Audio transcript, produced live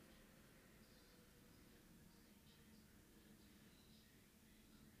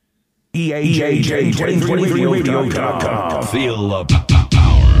EAJ23radio.com. Feel the power.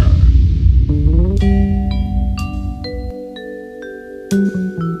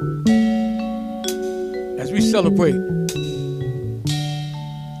 As we celebrate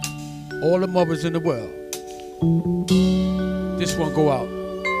all the mothers in the world, this one go out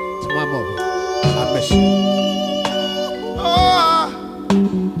to my mother. I miss you.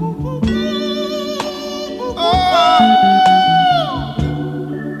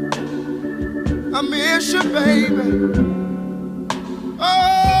 I miss you, baby.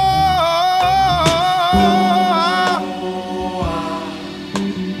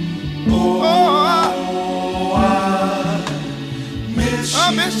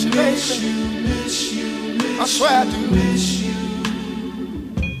 I miss you, baby. I swear I do.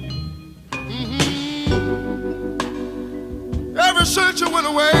 Ever since you went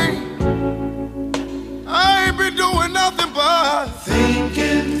away, I ain't been doing nothing but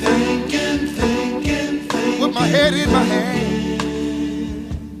thinking. With my head in my hand.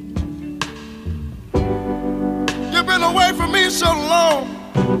 You've been away from me so long,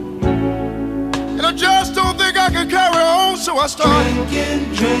 and I just don't think I can carry on, so I started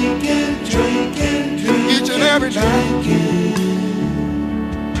drinking each and every night.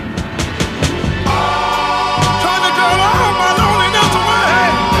 Trying to get all my loneliness away,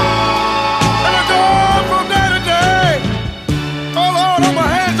 and I go on from day to day. Oh Lord, on my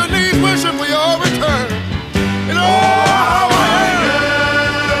hands and knees wishing for your return. And oh, how I am,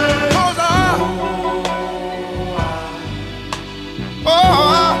 'cause I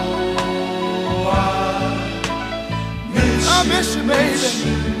miss you, baby.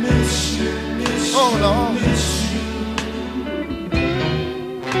 Oh Lord.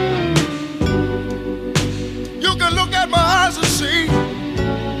 You can look at my eyes and see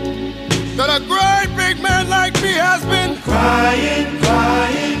that a great big man like me has been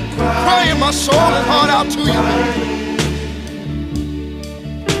crying my soul and heart out to you, baby.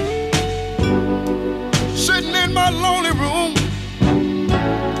 Sitting in my lonely room,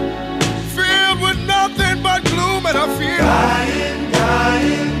 filled with nothing but gloom, and I feel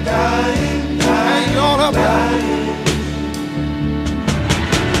hanging on up.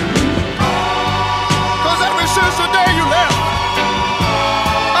 'Cause ever since the day you left,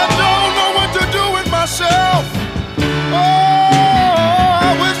 I don't know what to do with myself. Oh, I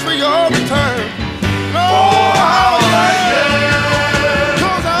wish for your return. No, how I am.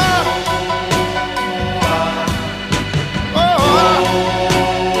 'Cause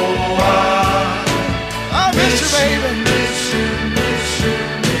I miss you, baby.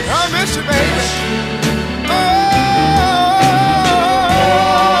 I miss you, baby. Oh,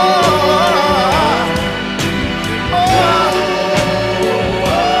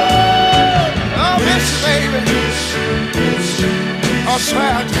 I miss you, baby. I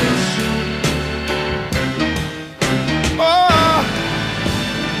swear I do.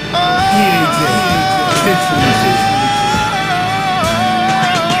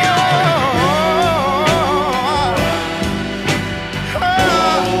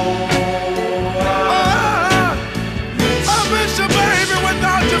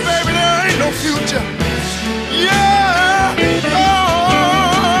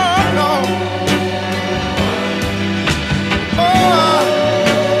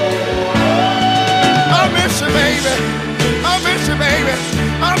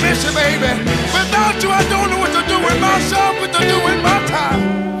 Baby, without you, I don't know what to do with myself, what to do with my time.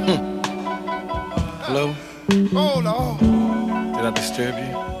 Hello? Oh, Lord. Did I disturb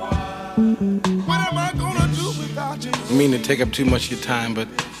you? What am I gonna do without you? I mean to take up too much of your time, but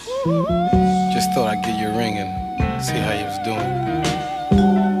just thought I'd give you a ring and see how you was doing.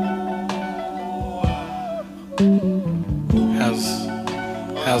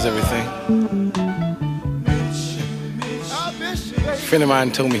 How's everything? A friend of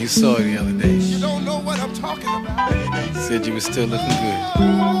mine told me he saw you the other day. You don't know what I'm talking about. Said you were still looking good.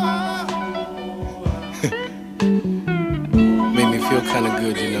 Made me feel kind of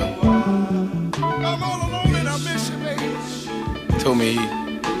good, you know. I'm all alone and I miss you, baby. Told me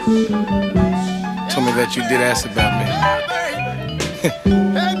that you did ask about me. Hey, baby.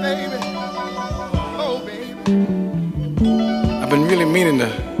 Hey, baby. Oh, baby. I've been really meaning to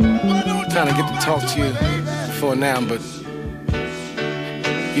kind of get to talk to you before now, but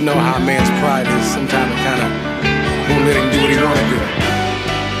you know how a man's pride is. Sometimes it kind of won't let him do what he want to do.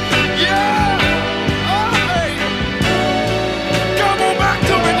 Yeah! Oh, baby. Come on back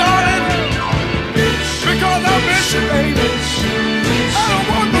to me, darling. Because I miss you, baby. I don't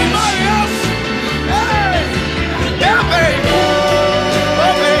want nobody else. Hey! Yeah, baby.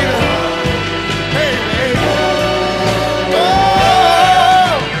 Oh, baby. Hey, baby.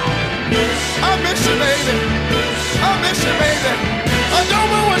 Oh!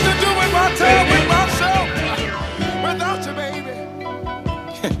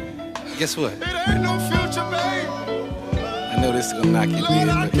 guess what? It ain't no future, babe. I know this is gonna knock you dead,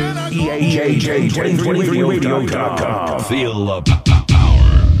 but EAJ23radio.com. Feel the power.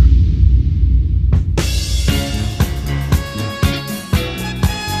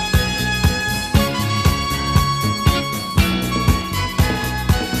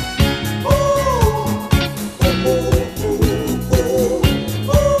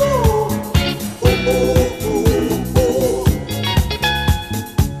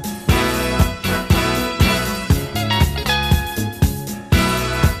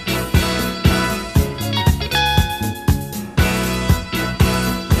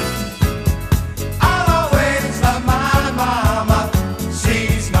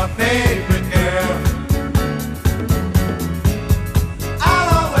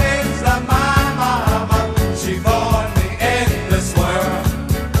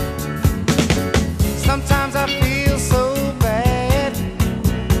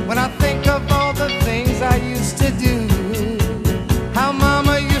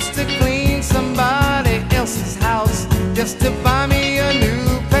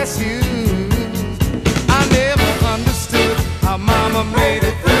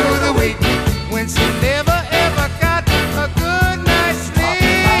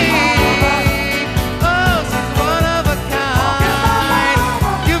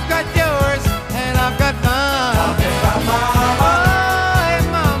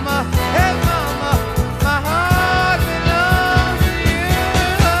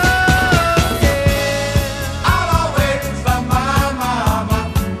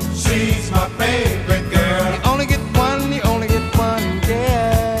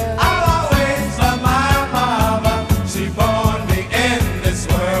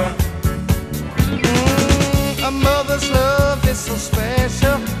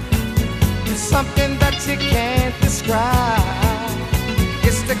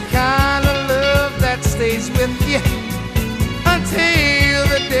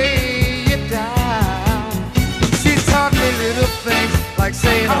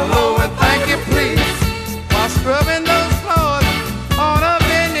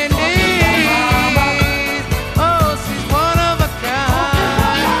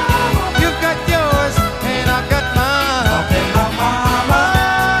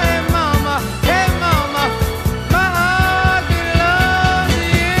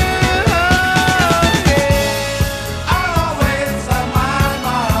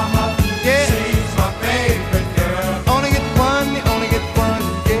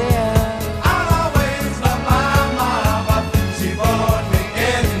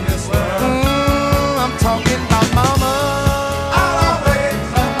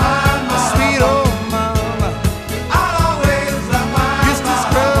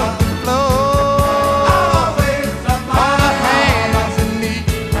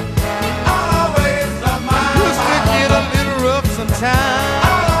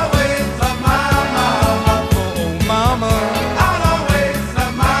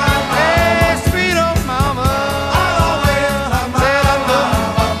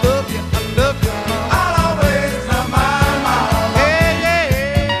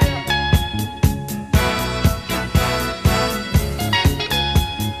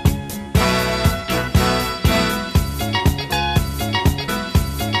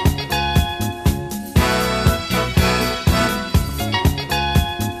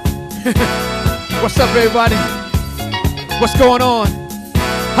 What's up, everybody? What's going on?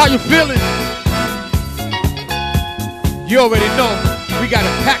 How you feeling? You already know we got a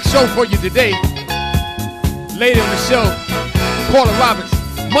packed show for you today. Later in the show, Paula Roberts,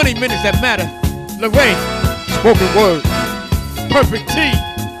 Money Minutes That Matter, Lorraine, Spoken Word, Perfect T.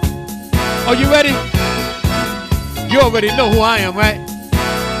 Are you ready? You already know who I am, right?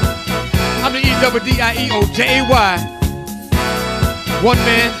 I'm the E-double-D-I-E-O-J-A-Y. One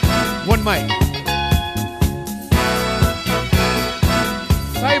man, one mic.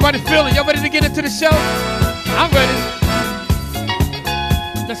 How everybody feeling? Y'all ready to get into the show? I'm ready.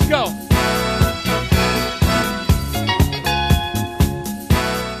 Let's go.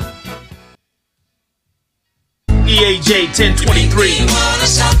 EAJ 1023.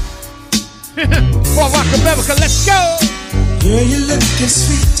 For Rock America, let's go. Girl, you looking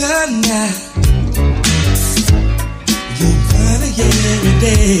sweet tonight. You kinda every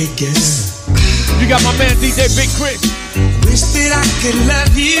day, girl. You got my man DJ Big Chris. Wish that I could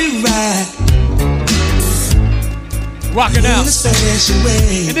love you right. Rocking out. In a special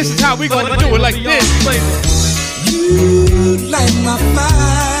way. And this is how we gonna do it, like this. You light my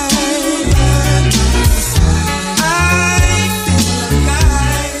fire. I feel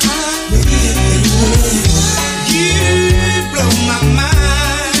alive with you. You blow my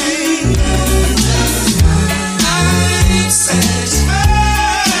mind.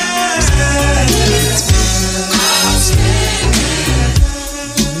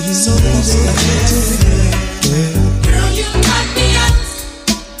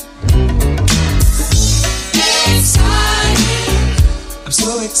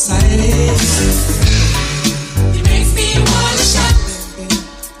 excited. It makes me wanna shout.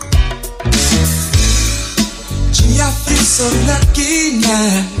 Gee, I feel so lucky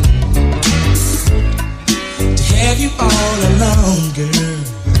now to have you all along, girl.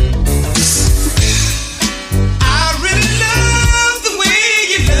 I really love the way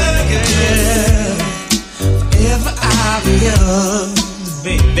you love it, girl. Forever I'll be yours,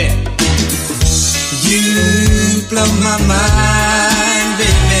 baby. You blow my mind,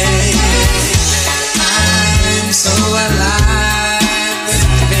 baby. I'm so alive,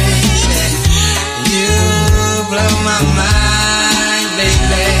 baby. You blow my mind,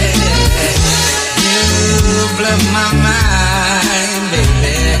 baby. You blow my mind,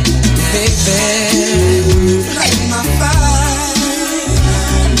 baby. Baby, light my fire.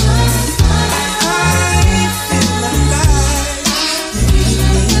 I feel alive.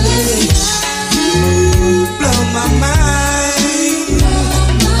 You blow my mind.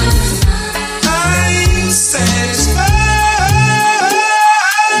 I'm satisfied.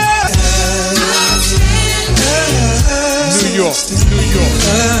 New York, New York.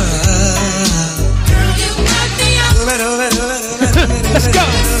 Let's go.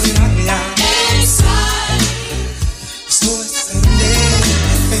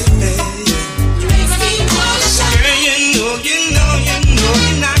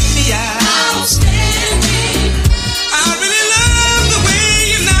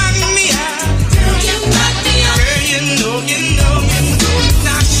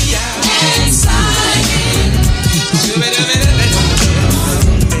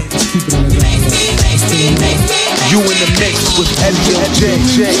 You in the mix with LJ.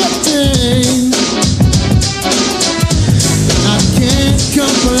 I can't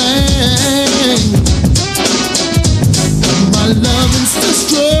complain. My love is still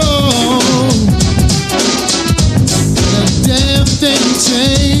strong. The damn thing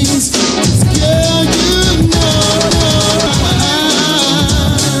changed. 'Cause girl, you know I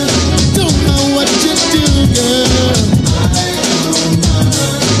don't know what you do, girl.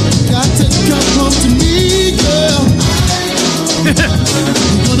 Got to come home to me, girl. You're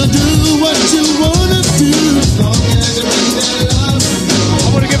gonna do what you wanna do. I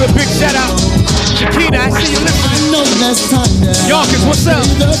want to give a big shout out. Shakina, I see you I listening. know that's time now. Yonkers, what's up?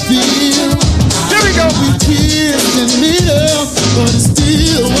 The feel. Here we go. We kissed and made up, but it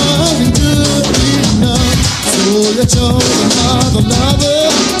still wasn't good enough. So you chose another lover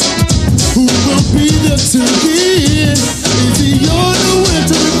who will be there to the end. Is he your new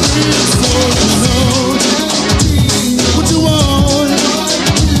winter friend? So you know what you want.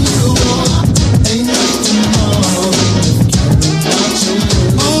 Ain't nothing more.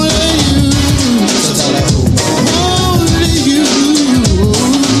 Only you. Only you.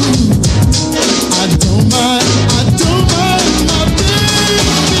 I don't mind my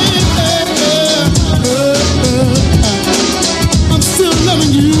baby. I'm still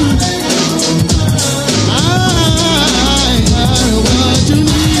loving you. I what you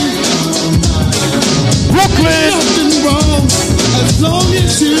need. Brooklyn. Nothing wrong as long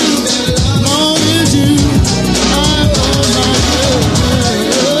as you. I hold my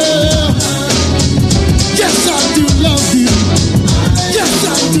girl. Yes, I do love you. Yes,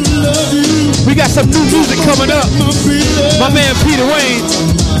 I do love you. We got some new music coming up. My baby. My man Peter Wayne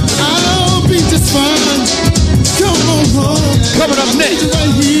I'll be just fine. Come on home. coming up next.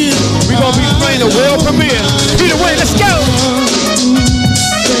 Right here. We gonna be playing the world premiere. Peter Wayne, let's go.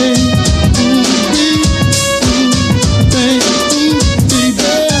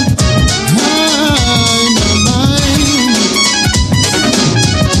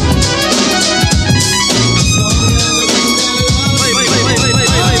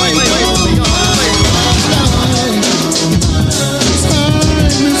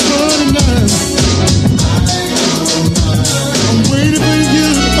 I'm waiting for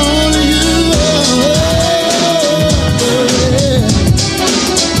you, only you.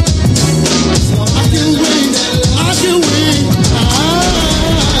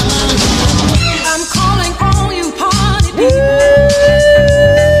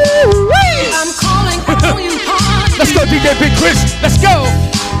 DJ Big Chris. Let's go.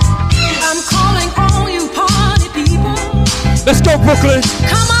 I'm calling all you party people. Let's go, Brooklyn.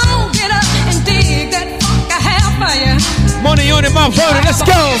 Come on, get up and dig that funk I have for you. Money on it, Mount Vernon. Let's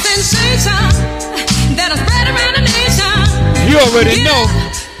go. Sensation that'll spread around the nation. You already know.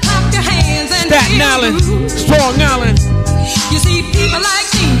 Clap your hands and Staten feel Island, the groove. Strong Island, You see people like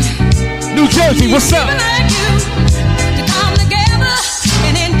me, New Jersey. What's up? people like you, to come together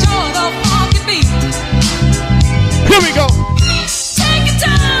and enjoy the funky beat. Here we go. Take your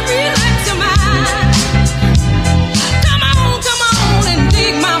time, relax your mind. Come on and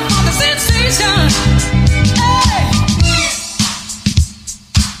dig my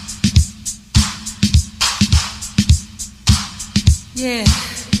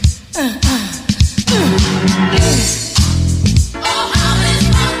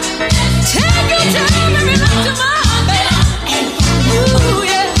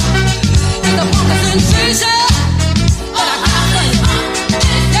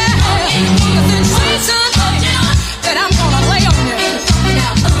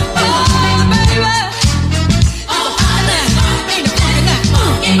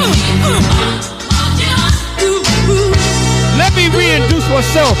Let me reintroduce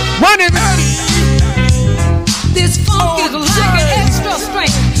myself. My name is This funk is like an extra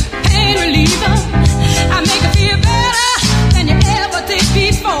strength pain reliever. I make you feel better than you ever did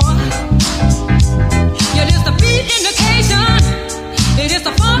before. You're just a beat indication. It is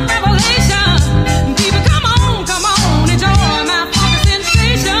the funk revelation. People, come on, enjoy my funk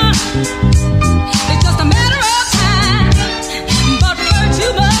sensation. It's just a matter of time. But first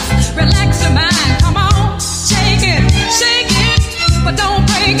you must relax your mind. Come on, shake it, but don't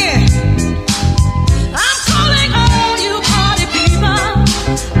break it. I'm calling all you party people.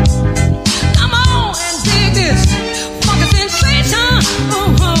 Come on and dig this funky sensation.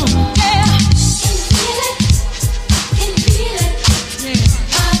 Yeah. Can feel it. Yeah.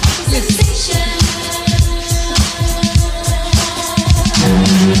 Sensation.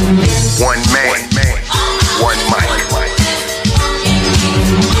 One man, one mic.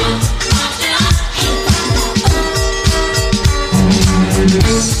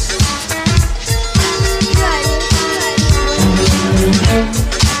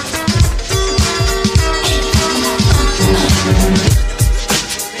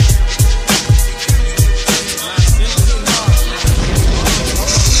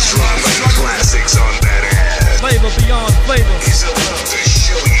 Classics on that ass. Flavor beyond flavor. He's about to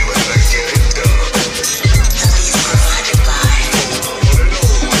show you how to get it done.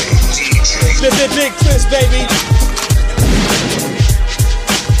 Big Chris, baby.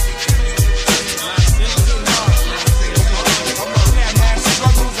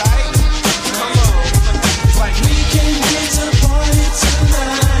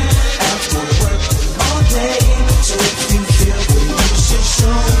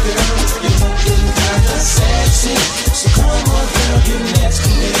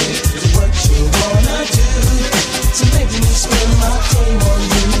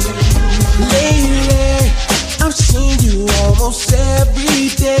 Almost every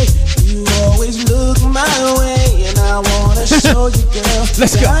day, you always look my way, and I wanna show you, girl,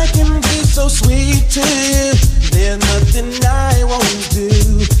 Let's that go. I can be so sweet to you. There's nothing I won't do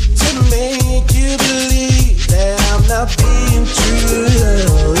to make you believe that I'm not being true.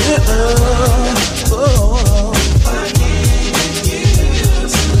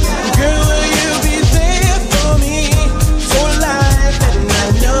 Girl, will you be there for me for life? And I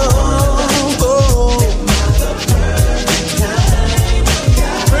know.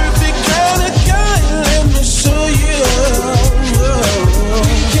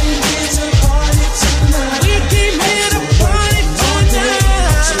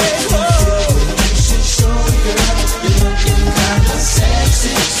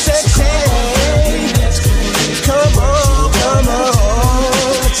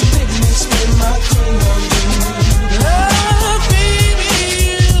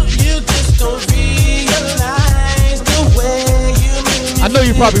 I know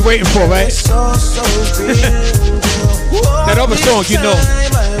you're probably waiting for, right? That other song, you know.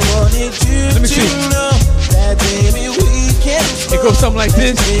 Let me see. It goes something like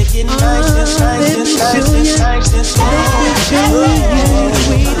this.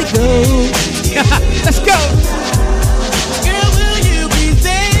 Let's go.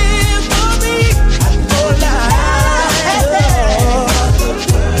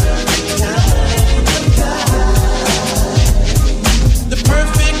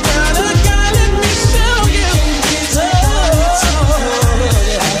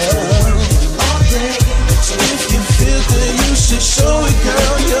 Show it,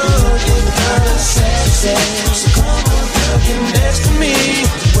 girl, you're getting kind of sexy. So come on, girl, get next to me.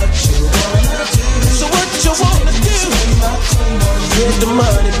 What you wanna do? So what you wanna do? Get the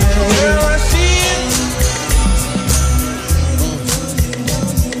money, baby. Girl, I see it.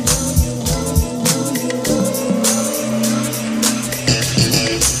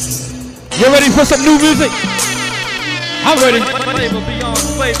 You ready for some new music? I'm ready. Flavor beyond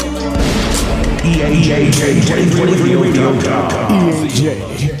flavor. EAJ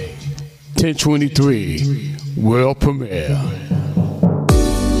 1023 world premiere.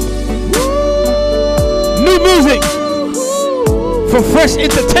 New music from Fresh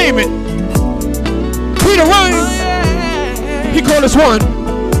Entertainment. Peter Ryan, he called us one.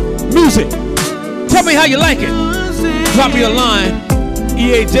 Music. Tell me how you like it. Drop me a line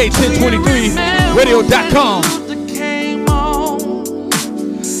EAJ1023radio.com. Came on,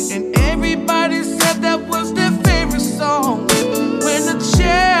 and everybody said that was their favorite song. When the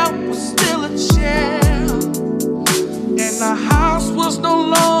chair was still a chair, and the house was no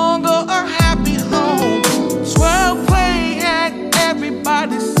longer a happy home. 12 play had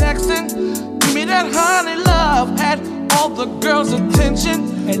everybody sexing. Give me that honey love had all the girls' attention.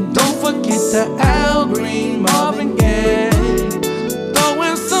 And don't forget the Al Green Marvin Gaye.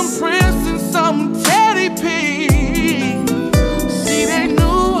 Throwing some Prince and some Teddy P. See, they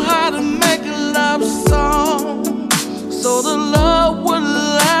knew how to make a love song, so the love would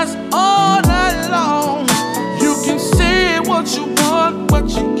last all night long. You can say what you want, but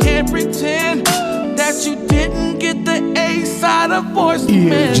you can't pretend that you didn't get the A side of Voice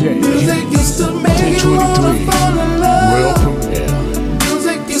Men. Music used to make you wanna fall in love. Welcome here.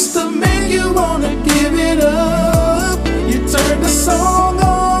 Music used to make you wanna give it up. You turn the song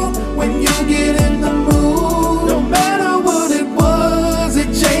on when you get in the mood. No matter what it was,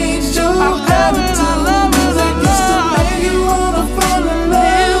 it changed your attitude. Music used to make you wanna fall in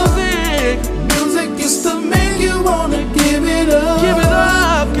love. Music used to make you wanna give it up. Give it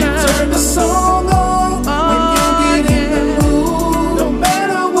up, girl. You turn the song on when you get in the mood. No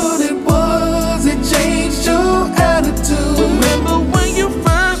matter what it was, it changed your attitude. Remember when you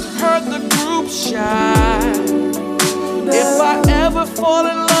first heard the group Shine? If I ever fall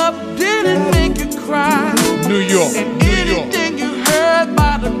in love, did it make you cry? New York, And New York. anything you heard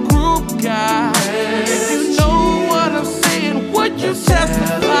by the group guy, if you know what I'm saying, would you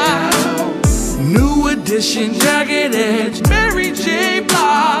testify? New edition, Jagged Edge, Mary J.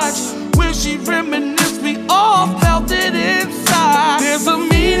 Blige. When she reminisced, we all felt it inside. There's a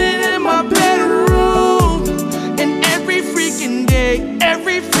meaning in my bedroom, and every freaking day,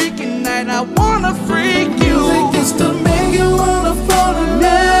 every freaking night, I wanna freak you. Music used to make you wanna fall in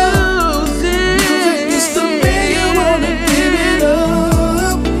love. Music used to make you wanna give it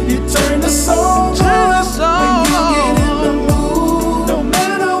up. You turn the song on when you get in the mood. No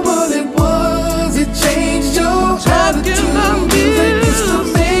matter what it was, it changed your attitude. Music used to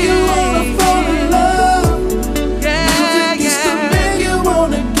make you wanna fall in love. Music used to make you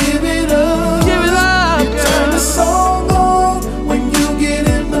wanna give it up. Give it up. You turn the song on when you get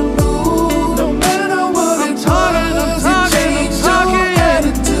in the mood. No matter what it was, it changed your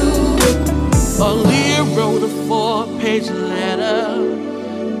attitude. Aaliyah wrote a 4-page letter,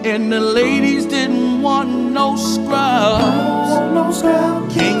 and the ladies didn't want no scrubs.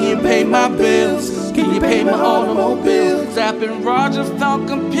 Can you pay my bills? Can you pay my automobile? Zapping Roger found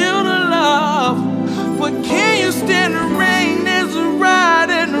computer love. But can you stand the rain? There's a right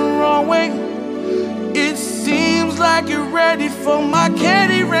and a wrong way. It seems like you're ready for my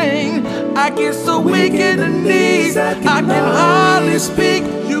candy rain. I get so weak in the knees, I can hardly speak.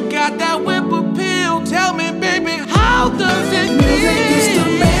 You got that whip appeal. Tell me, baby, how does it feel? Music used to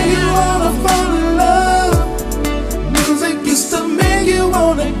make you wanna fall in love. Music used to make you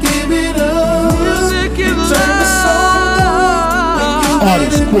wanna give it up. Music is turn the song on when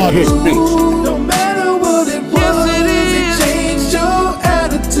you get in the mood. No matter what it was, it changed your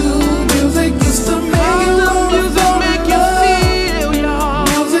attitude. Music used to make you wanna fall in love.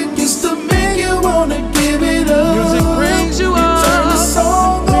 Music used to make you wanna give it up. Music brings you up. Turn the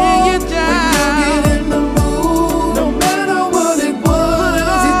song on when you get in the mood. No matter what it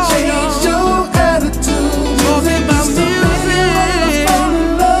was, it changed your attitude. Music used to make you wanna fall in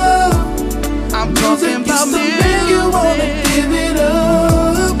love. I'm talking about music. You wanna give it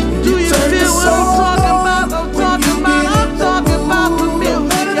up. Do you feel what I'm talking about? I'm talking about the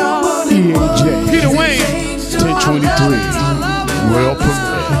music, y'all. EAJ, Peter Wayne, 1023. Welcome.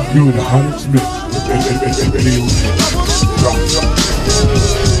 You in the hottest mix.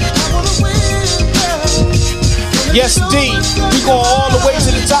 Yes, indeed. We going all the way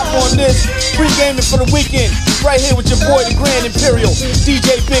to the top on this. Free gaming for the weekend. Right here with your boy, the Grand Imperial,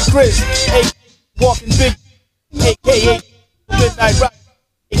 DJ Big Chris, a.k.a. Walking Big, a.k.a. Midnight Rock,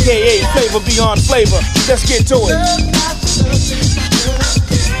 a.k.a. Flavor Beyond Flavor. Let's get to it.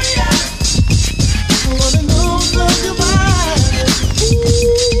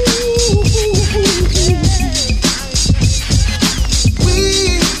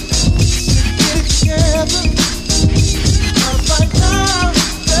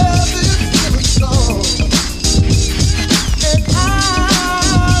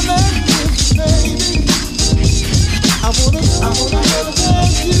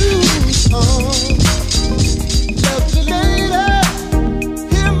 Love you later.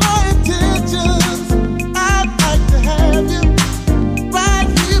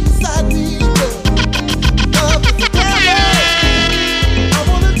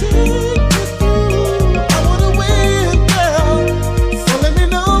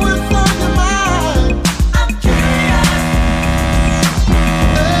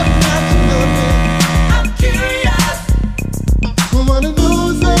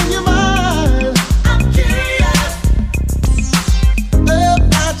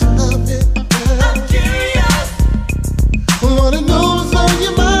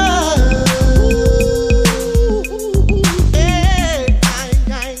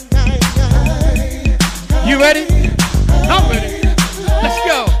 ready? I'm ready. Let's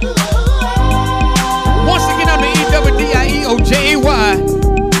go. Once again, I'm the E-double-D-I-E-O-J-A-Y.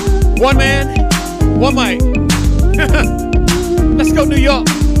 One man, one mic. Let's go, New York.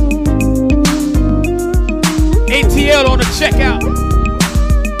 ATL on the checkout.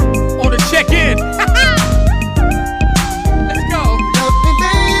 On the check-in. Let's go.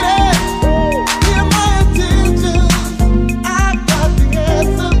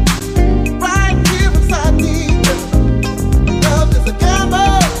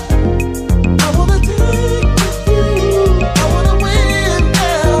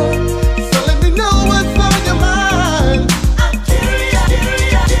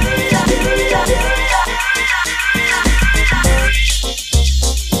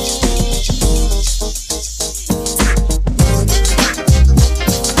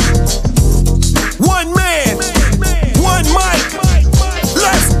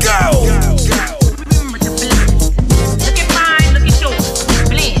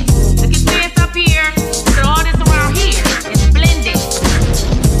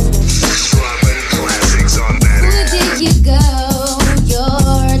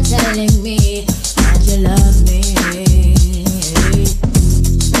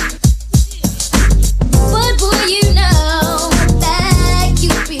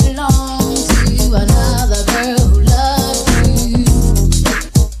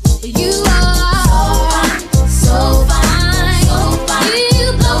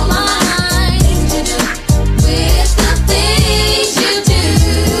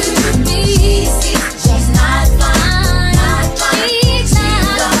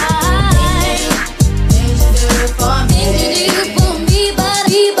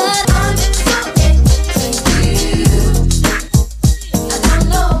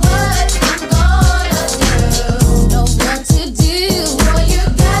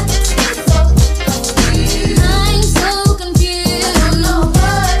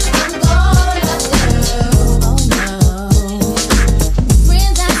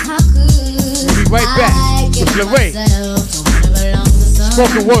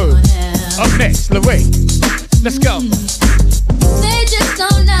 Spoken word. Up next, Lorraine. Let's go. They just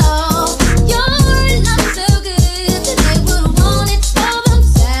don't know you're not so good that they would want it for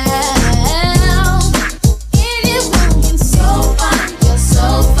themselves. If you're looking so fine, you're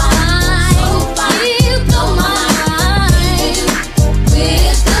so fine. You blow my mind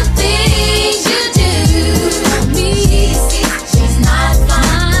with the things you do for me. She's not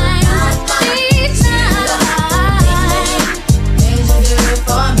fine. She's not fine. Things you do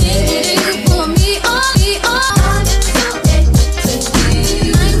for me.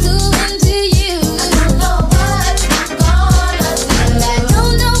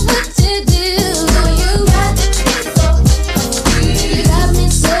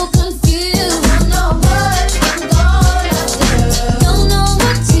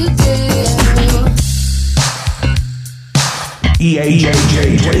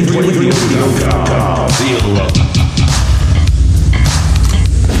 EAJ23radio.com. Feel up.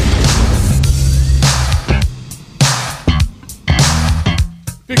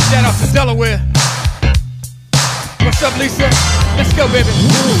 Big shout out to Delaware. What's up, Lisa? Let's go, baby.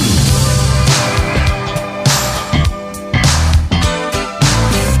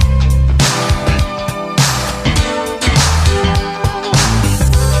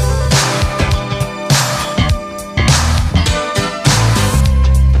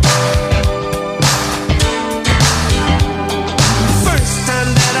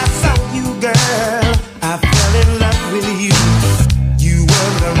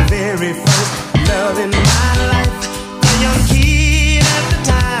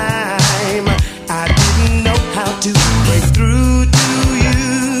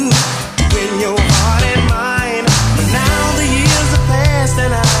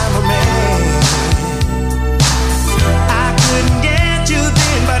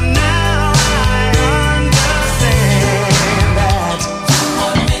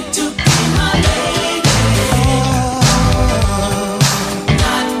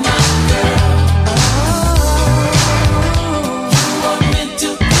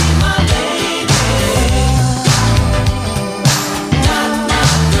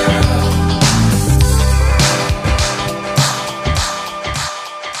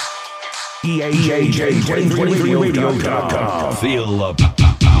 EAJ23radio.com. Feel the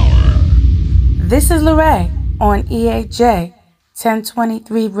power. This is Lorraine on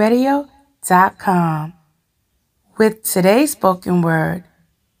EAJ1023radio.com with today's spoken word.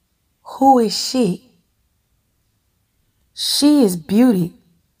 Who is she? She is beauty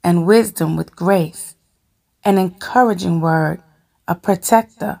and wisdom with grace, an encouraging word, a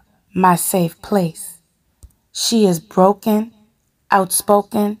protector, my safe place. She is broken,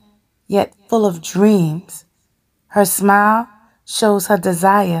 outspoken, yet full of dreams. Her smile shows her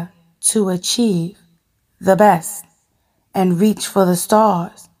desire to achieve the best and reach for the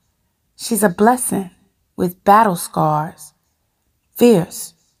stars. She's a blessing with battle scars.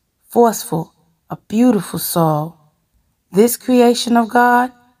 Fierce, forceful, a beautiful soul. This creation of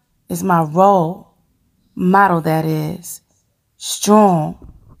God is my role model, that is.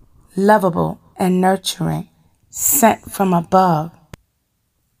 Strong, lovable, and nurturing, sent from above.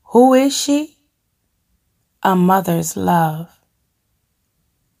 Who is she? A mother's love.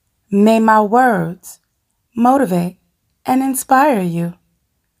 May my words motivate and inspire you.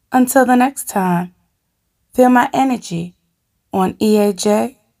 Until the next time, feel my energy on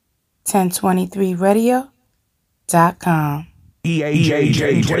EAJ1023radio.com.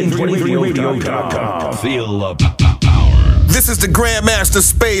 EAJ1023radio.com. Feel the power. This is the Grandmaster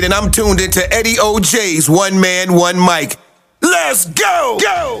Spade, and I'm tuned into Eddie OJ's One Man, One Mic. Let's go!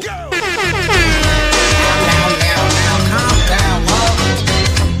 Go!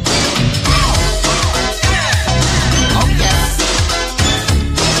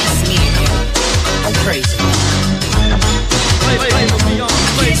 Crazy.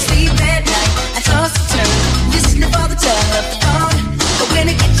 Can't sleep at night, I toss and turn, listening for the telephone. But when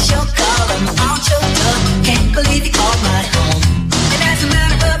I get your call, I'm all choked up. Can't believe you called my home. And as a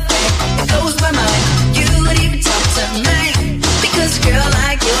matter of fact, it blows my mind you would even talk to me. Because a girl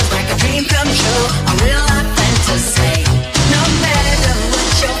like you is like a dream come true, a real life fantasy. No matter what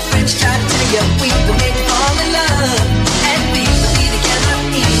your friends try to tell you, we will make you fall in love. And we will be together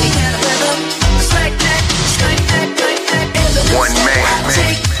in any kind of weather. One man,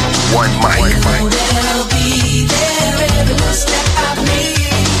 one mic. We'll be there every step I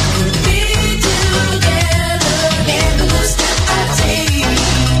make. We'll be together every step I take.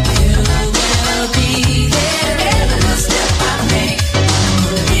 You will be there every step I make.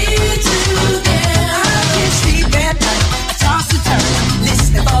 We'll be together. I can't sleep at night, I toss and turn,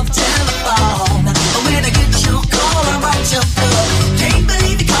 listening for the telephone. But when I get your call, I'm right your door. Can't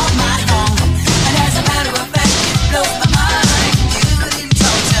believe you called my home. And as a matter of fact, it blows my mind.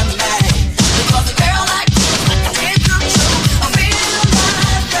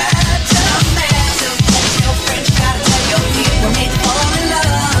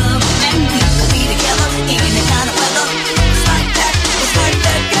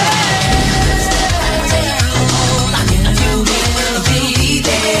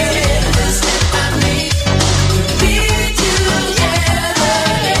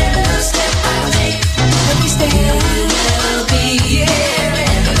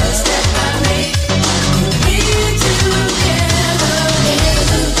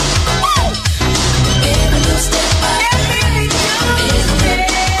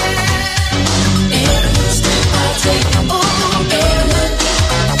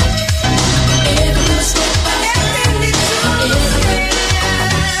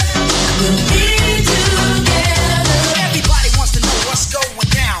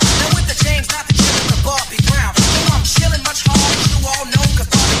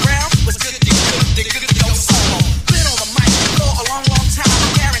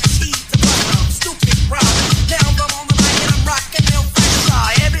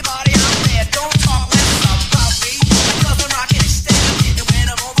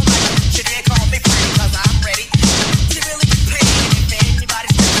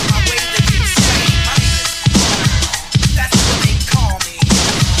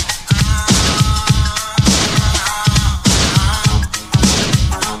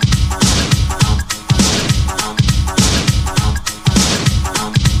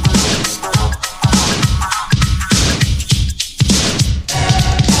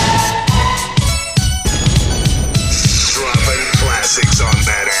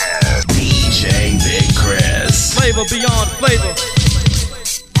 Beyond flavor.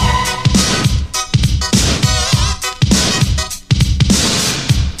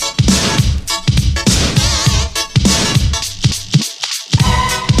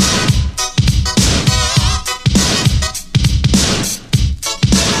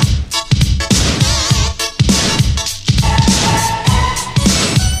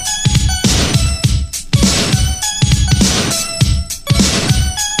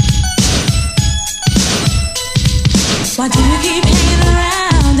 Why do you keep hanging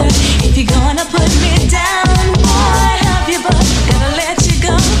around? If you're gonna put me down, boy, help you, but gotta let you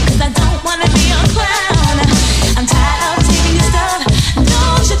go. 'Cause I don't wanna be a clown. I'm tired of taking your stuff.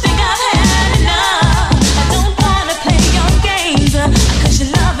 Don't you think I've had enough? I don't wanna play your games, 'cause your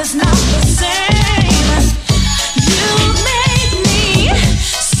love is not the same. You make me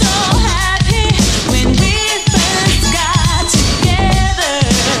so happy when we're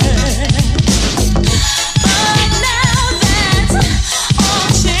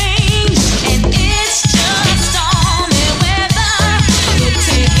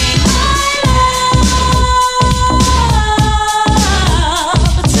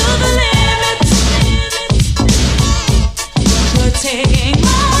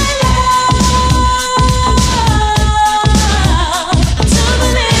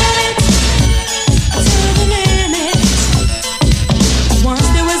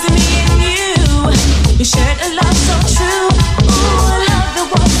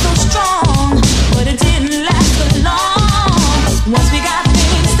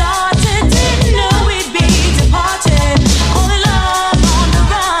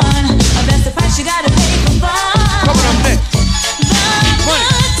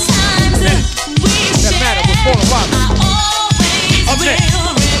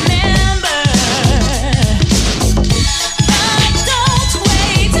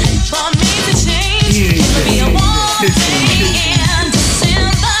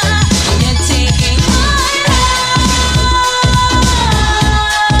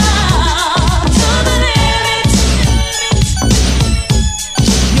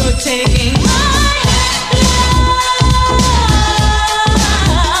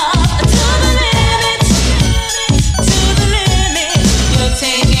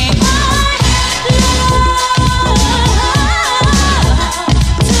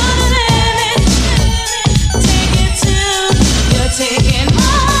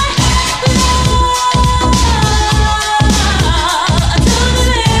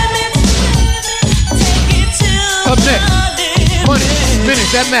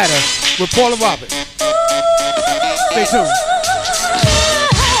Minutes That Matter with Paula Roberts. Stay tuned.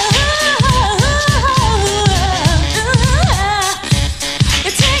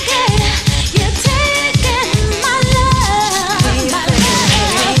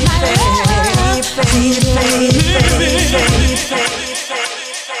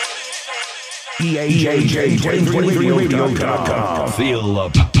 EAJ23radio.com. Feel the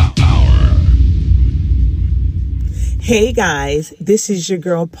power. Hey guys, this is your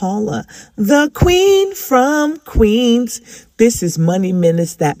girl Paula, the Queen from Queens. This is Money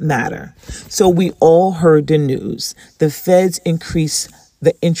Minutes That Matter. So we all heard the news. The feds increased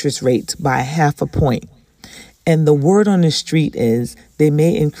the interest rates by 0.5 point. And the word on the street is they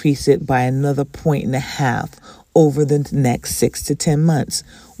may increase it by another 1.5 points over the next 6 to 10 months.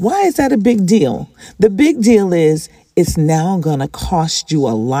 Why is that a big deal? The big deal is it's now going to cost you a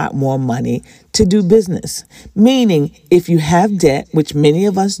lot more money to do business. Meaning, if you have debt, which many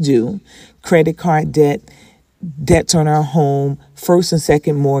of us do, credit card debt, debts on our home, first and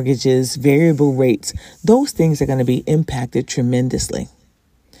second mortgages, variable rates, those things are going to be impacted tremendously.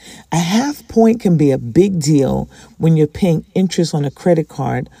 A 0.5 point can be a big deal when you're paying interest on a credit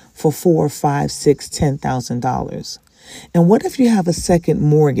card for $4,000, $5,000, $6,000, $10,000. And what if you have a second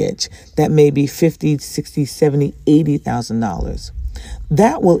mortgage that may be $50,000, $60,000, $70,000, $80,000?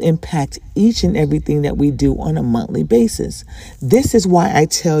 That will impact each and everything that we do on a monthly basis. This is why I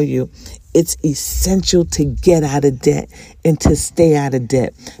tell you it's essential to get out of debt and to stay out of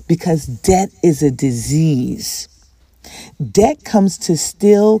debt, because debt is a disease. Debt comes to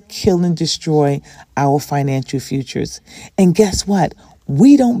steal, kill, and destroy our financial futures. And guess what?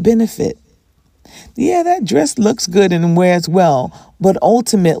 We don't benefit. Yeah, that dress looks good and wears well, but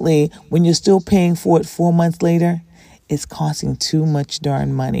ultimately, when you're still paying for it 4 months later, it's costing too much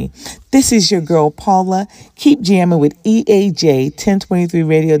darn money. This is your girl, Paula. Keep jamming with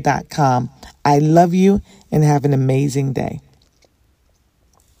EAJ1023radio.com. I love you and have an amazing day.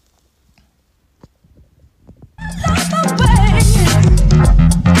 And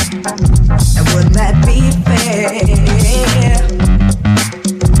would that be fair?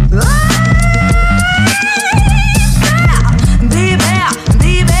 Be there,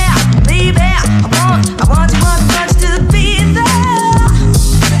 be there, be there. I want you to be there.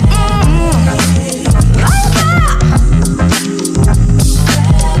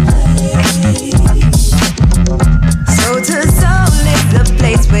 So to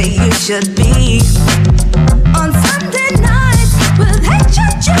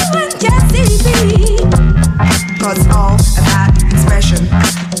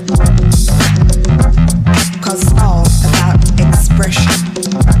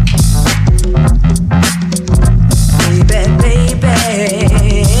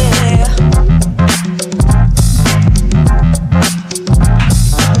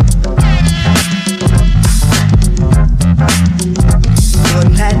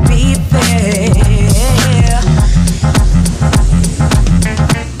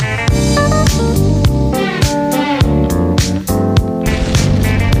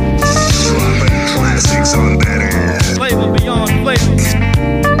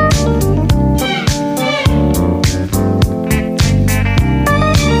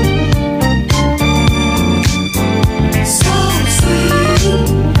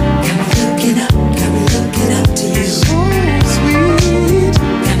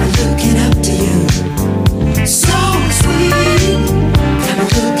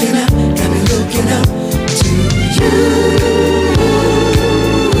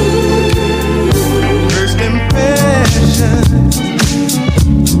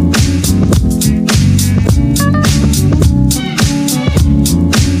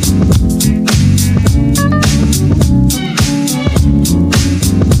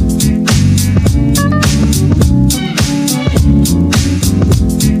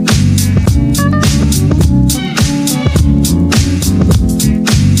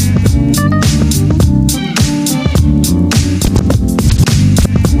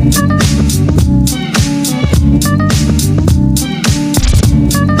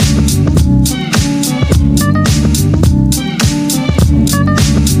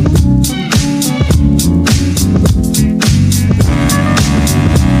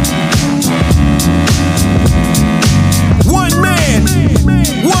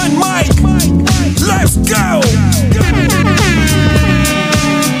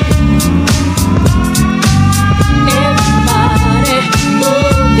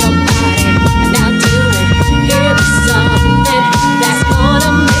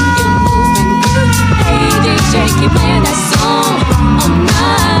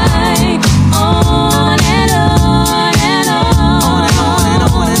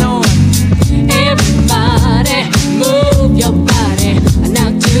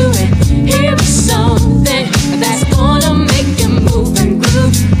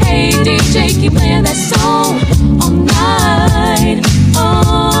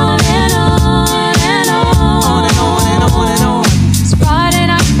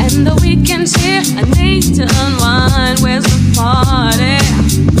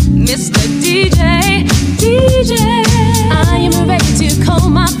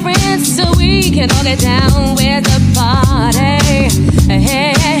can all get down with the party. Hey,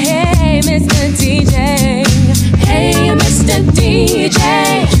 hey, hey, Mr. DJ. Hey, Mr.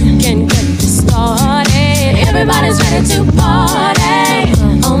 DJ, you can get this started. Everybody's ready to party.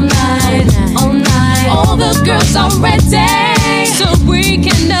 All night, all night. All the girls are ready, so we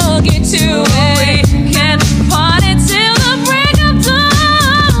can all get to it. Can party till the break of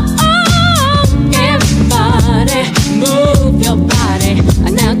dawn. Everybody, move your body.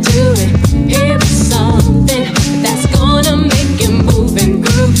 Now do it. Here's something that's gonna make you move and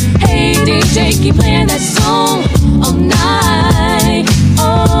groove. Hey DJ, keep playing that song all night,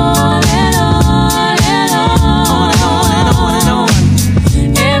 on and on and on.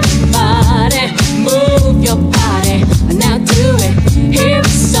 Everybody, move your body. Now do it.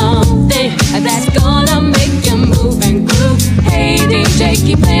 Here's something that's gonna make you move and groove. Hey DJ,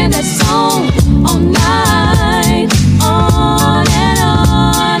 keep playing that song all night, on and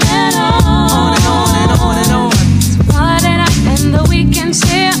on and on. It's Friday night and the weekend's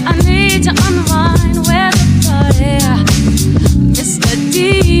here. I need to unwind with the party. Mr.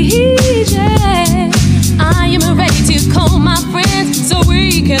 DJ, I am ready to call my friends so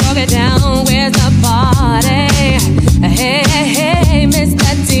we can all get down with the party. Hey, hey, hey,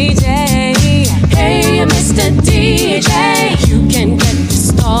 Mr. DJ. Hey, Mr. DJ, you can get this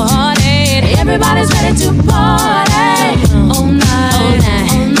started. Everybody's ready to party. All night,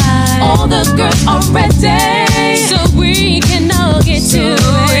 all night. All the girls are ready, so we can all get to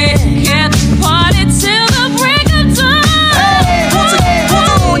it. Can't party till the break of dawn. Hey, hold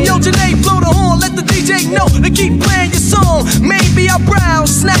on, yo, Janae, blow the horn, let the DJ know to keep playing your song. Maybe I'll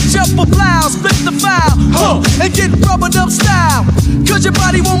browse, snatch up a blouse, flip the file, and get rubbered up style. Cause your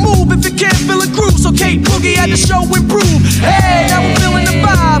body won't move if you can't feel a groove. So Kate Boogie at the show improve. Hey, now I'm feeling the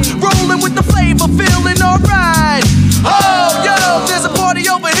vibe, rolling with the flavor, feeling alright. Oh, yo, there's a party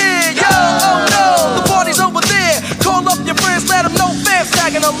over here, yo, oh no, the party's over there. Call up your friends, let them know fans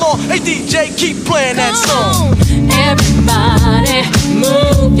tagging along. Hey DJ, keep playing that song. Everybody,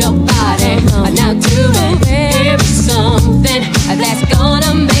 move your body. Now do it. Here's something that's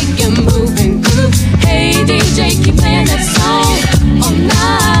gonna make you move and groove. Hey DJ, keep playing that song all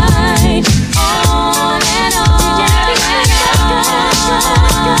night, on and on.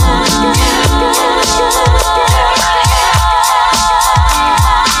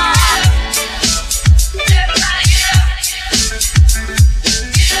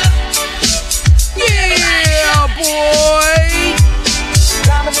 Yeah, boy.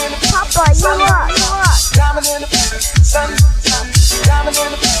 Papa, you rock. Diamond in the sun, diamond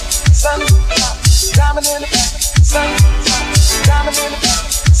in the sun, diamond in the sun, diamond in the sun,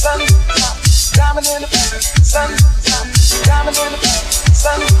 diamond in the sun, diamond in the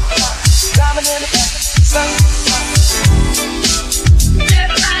sun, diamond in the sun.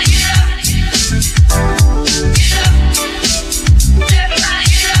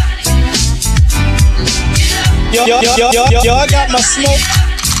 Yo, I got my smoke,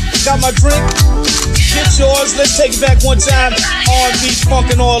 got my drink. Get yours, let's take it back one time. R&B,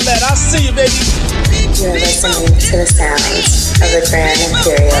 funk, and all that. I see you, baby. You're listening to the sounds of the Grand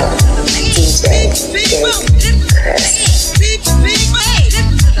Imperial DJ Big Chris.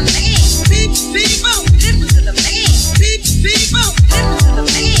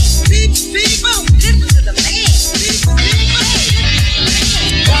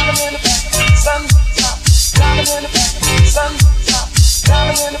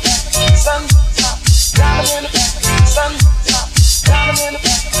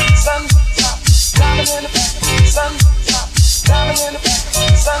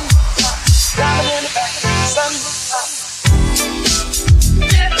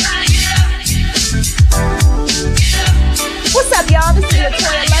 What's up, y'all? This is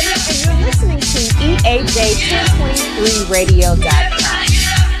Latoya Luddin, and you're listening to EAJ1023radio.com.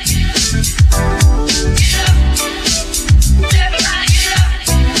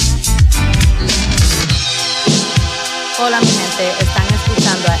 Hola mi gente, están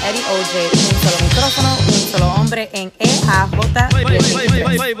escuchando a Eddie OJ, un solo micrófono, un solo hombre en EAJ.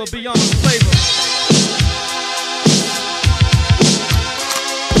 Flavor beyond flavor.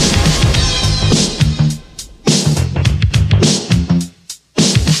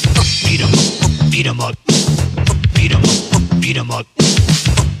 Beat 'em up, beat 'em up, beat 'em up,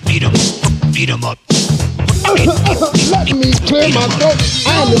 beat 'em up, beat 'em up. Let me clear my throat.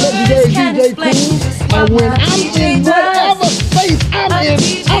 I'm the legendary DJ Cool, and when I'm in whatever space I'm in,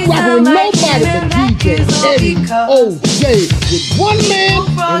 I'm rocking with nobody but DJ Eddie OJ with one man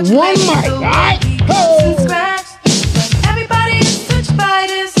and one mic. All right? Everybody is such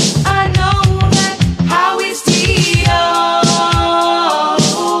fighters. I know that how is T.O.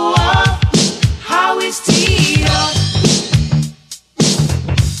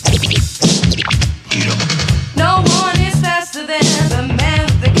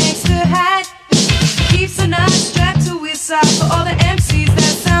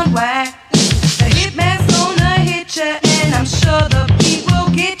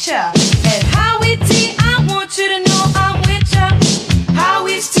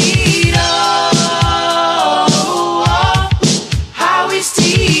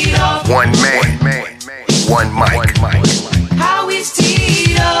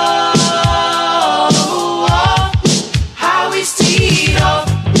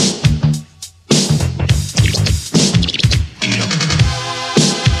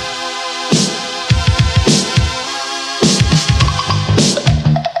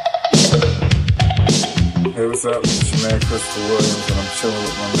 Christopher Williams, and I'm chilling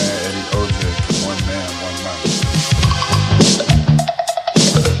with my man Eddie OJ. One man, one mic.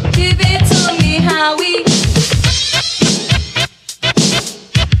 Give it to me, Howie.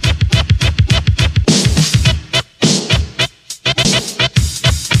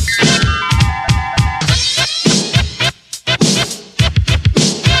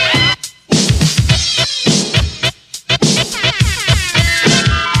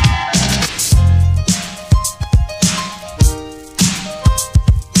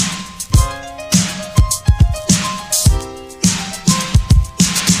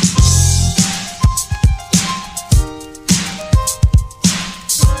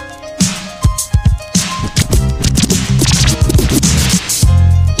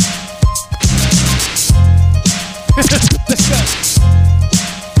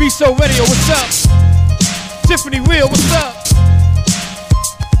 So Radio, what's up? Tiffany Real, what's up?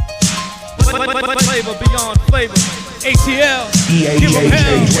 Flavor beyond flavor. ATL, give 'em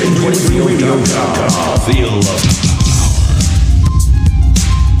hell. Feel love.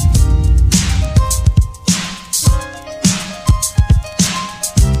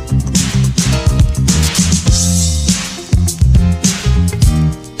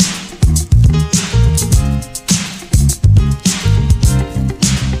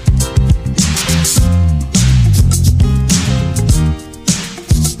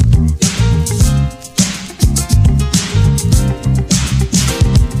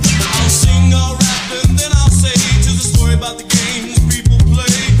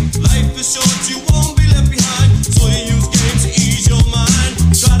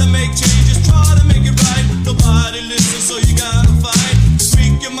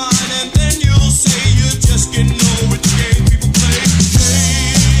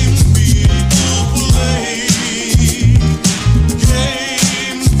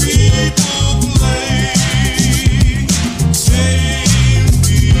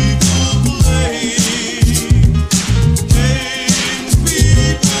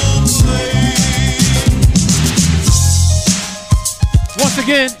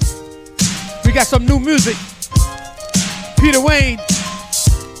 Again, we got some new music. Peter Wayne,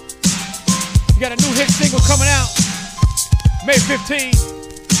 you got a new hit single coming out May 15th,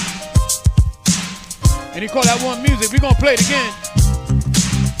 and he called that one music. We're gonna play it again.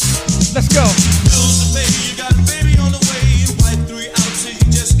 Let's go. You got a baby on the way. Wipe 3 ounces,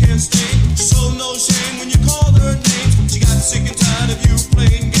 you just can't stay. Show no shame when you called her name. She got sick and tired of you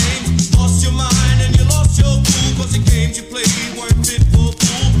playing games. Lost your mind and you lost your cool, 'cause the games you played weren't fit for fool.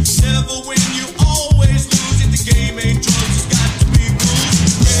 Never win, you always lose. If the game ain't drugs, it's got to be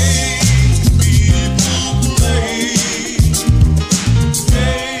rules. Games people play.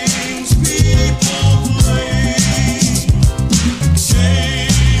 Games people play.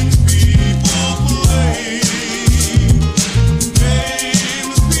 Games people play.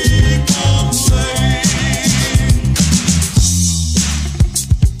 Games people play.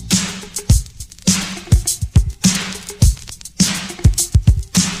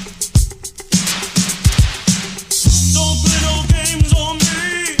 Don't play no games on me.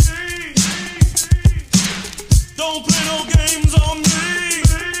 Don't play no games on me.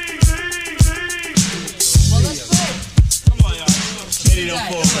 Well, let's go. Come on, y'all. Eddie don't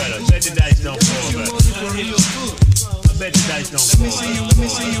fall better. Bet the dice don't fall better. I bet the dice don't fall better. Let me see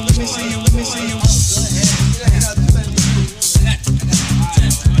you.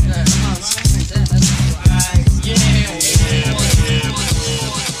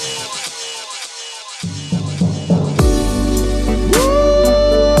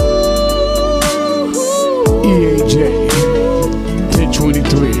 EAJ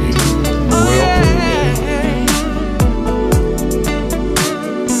 1023.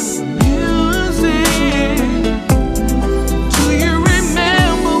 Do you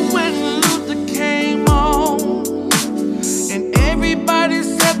remember when Luther came on? And everybody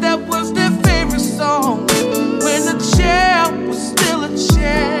said that was their favorite song. When the chair was still a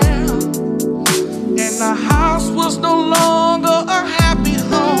chair. And the house was no longer a happy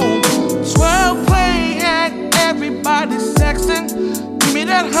home. 12 play had everybody sexing. Give me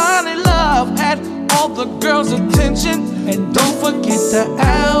that honey love had all the girls' attention. And don't forget the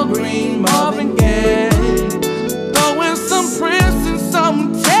Al Green Marvin Gaye. Throwing some Prince and some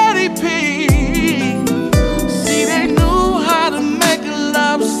Teddy P. See, they knew how to make a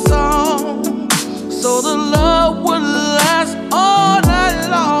love song, so the love would last all night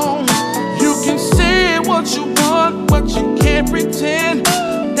long. You can say what you want, but you can't pretend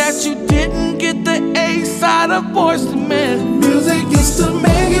that you didn't get the A side of Boyz II Men. Music used to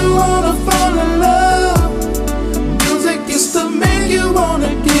make you wanna fall in love. Music used to make you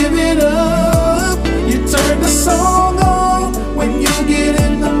wanna give it up. You turn the song on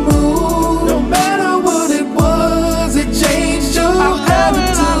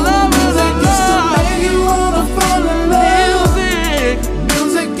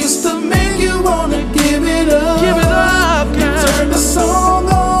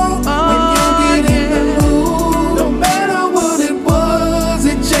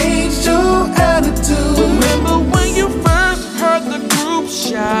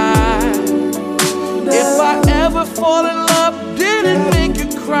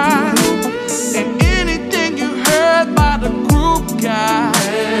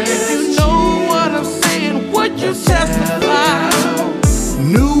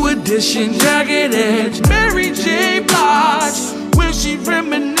wishing jagged edge. Mary J. Blige, when she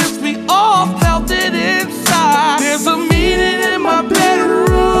reminisced, we all felt it inside. There's a meaning in my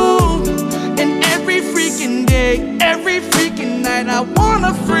bedroom, and every freaking day, every freaking night, I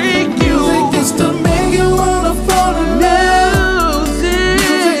wanna freak you. Music is to make you wanna fall in love.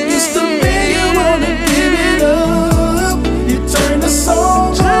 Music is to make you wanna give it up. You turn the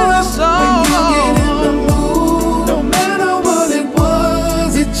song on when you get in the mood. No matter what it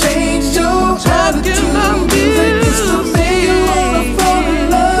was, it changed your attitude. Music is to make you wanna fall in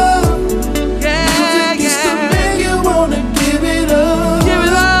love. Music is to make you wanna give it up. Give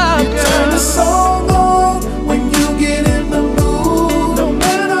it up. You turn the song on when you get in the mood. No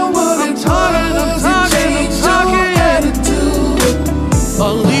matter what it was, it changed your attitude.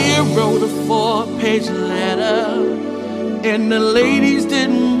 Aaliyah wrote a 4-page letter, and the ladies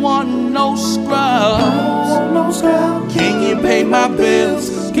didn't want no scrubs. Can you pay my bills?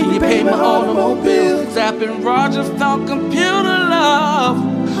 Can you pay my automobile? Zapping Roger found computer love.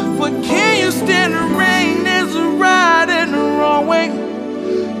 But can you stand the rain? There's a ride in the wrong way.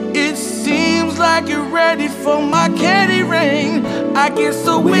 It seems like you're ready for my candy rain. I get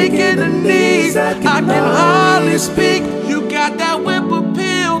so weak in the knees, I can hardly speak. You got that whip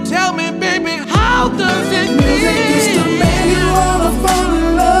appeal. Tell me, baby, how does it feel? Music is to make you wanna fall in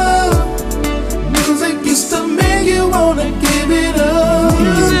love. Music is to make you wanna give it up.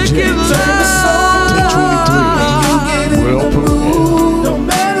 Music is turn the song on when you get in the mood. No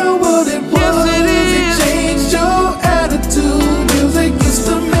matter what it was, it changed your attitude. Music is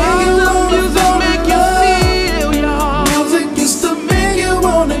to make you wanna fall in love. Music is to make you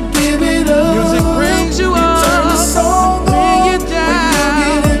wanna give it up. Music brings you up. Turn the song on when you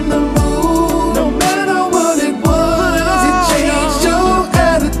get in the mood. No matter what it was, it changed your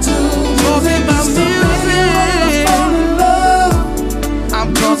attitude. Music is to make you wanna fall in love. I'm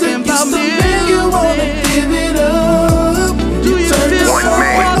talking about music. You wanna give it up. Do you feel one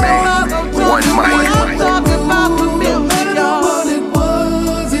man, one mic. I'm talking about the music. No matter what it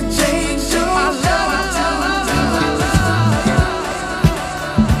was, it changed your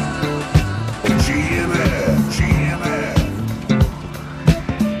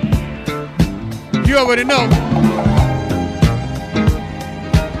You already know.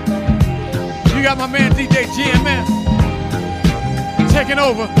 You got my man DJ GMS taking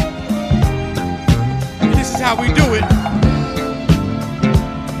over. And this is how we do it.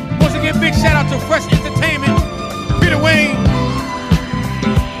 Once again, big shout out to Fresh Entertainment, Peter Wayne,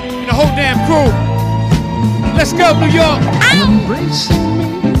 and the whole damn crew. Let's go, New York. Embracing me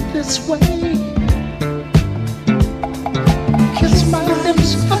this way. Kiss my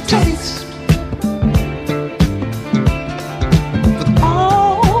lips for taste. With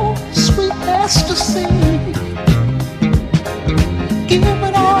all sweet ecstasy. Give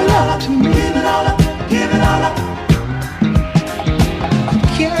it all up to me. Give it all up. Give it all up. I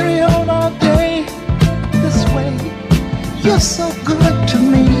carry on all day this way. You're so good to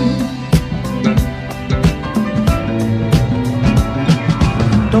me.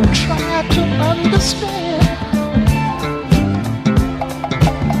 Don't try to understand.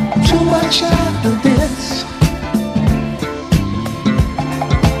 Too much after this.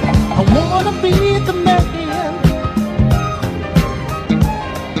 I wanna be the man.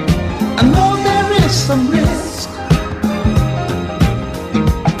 I know there is some risk.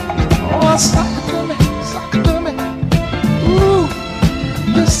 Oh, suck it to me, suck it to me. Ooh,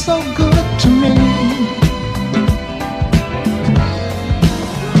 you're so good to me.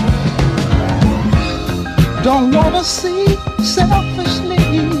 Don't wanna see selfishly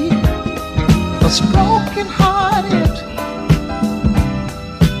us broken hearted.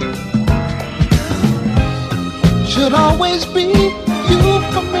 Should always be you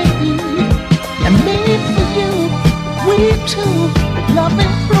for me and me for you. We two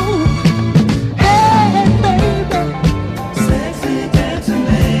loving through. Hey baby, sexy dancing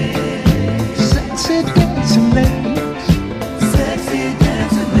ladies, sexy dancing ladies, sexy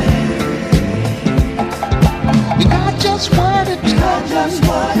dancing ladies. You got just what it takes,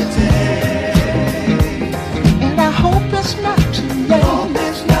 and I hope it's not too late.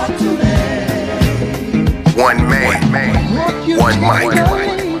 One man, one mic.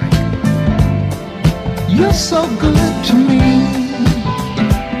 You're so good to me.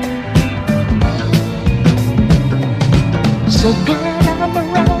 So glad I'm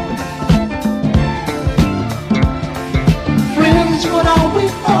around. Friends, what are we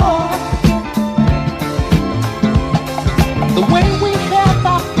for? The way we have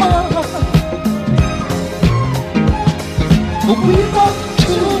our fun, but we love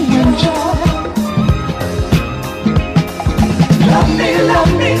to enjoy.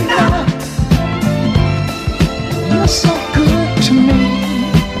 Love me now.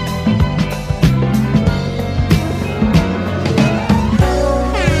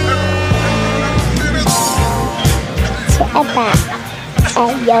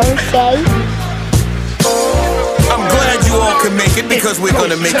 Shay. I'm glad you all can make it because we're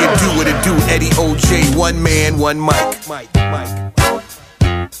gonna make it do what it do. Eddie OJ, one man, one mic.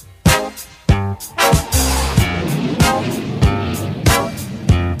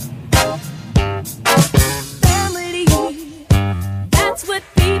 Family, that's what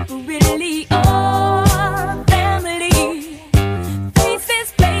people really are. Family,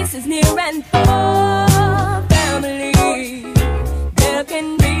 faces, places near and far. Family, there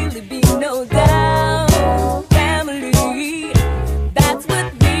can really be no doubt. Family, that's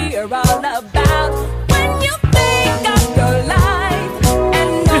what we are all about. When you think of your life and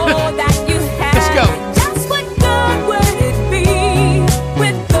know that you have just what good would it be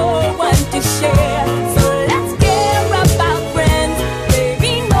with no one to share. So let's care about friends,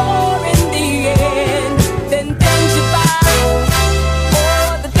 maybe more in the end than things you buy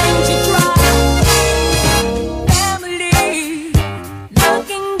or the things you try. Family,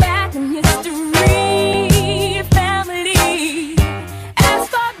 looking back in history. Family, as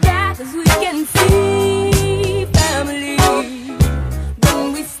far back as we can see. Family,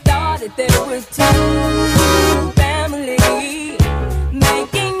 when we started there were two. Family,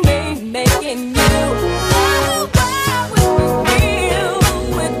 making me, making you. Oh, why would we feel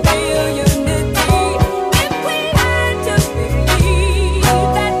with real unity if we had to believe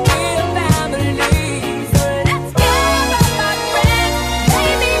that we're family? So let's care about friends,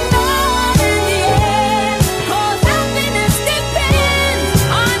 maybe more in the end, 'cause happiness depends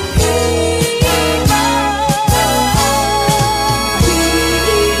on people.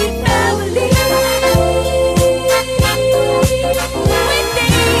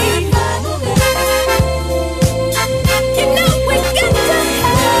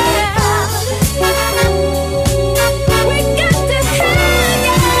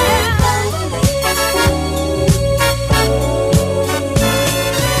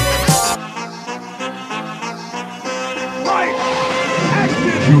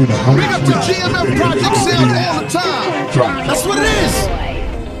 Big up the GMF Project sound all the time. That's what it is.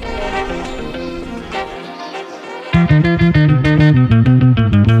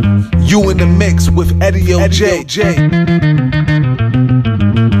 You in the mix with Eddie OJ.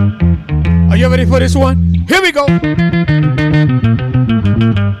 Are you ready for this one? Here we go.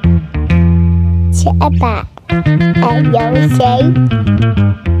 Chippa. Shay.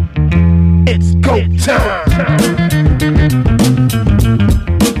 It's go time.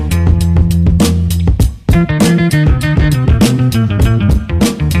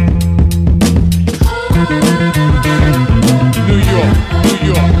 New York, New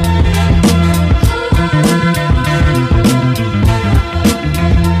York.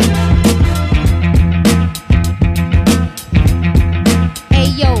 Hey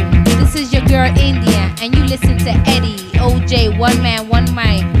yo, this is your girl India, and you listen to Eddie OJ, one man, one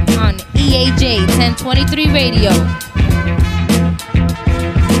mic on EAJ 1023 Radio.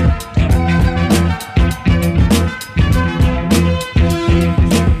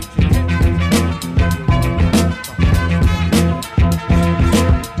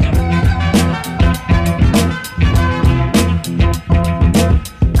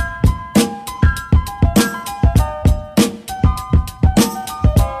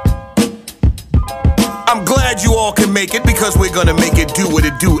 I'm glad you all can make it because we're gonna make it do what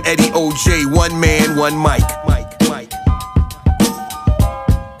it do. Eddie OJ, one man, one mic.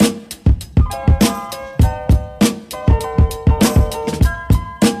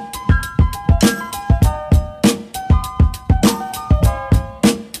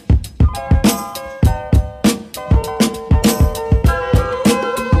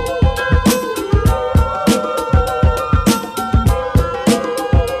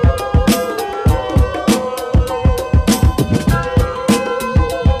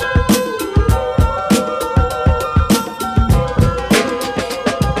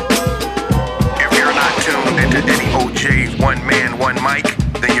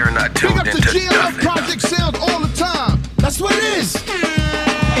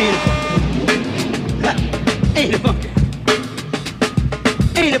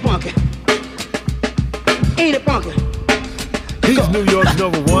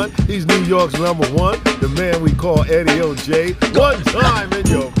 Number one, the man we call Eddie OJ. One time in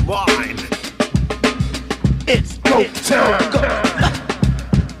your mind. It's go time.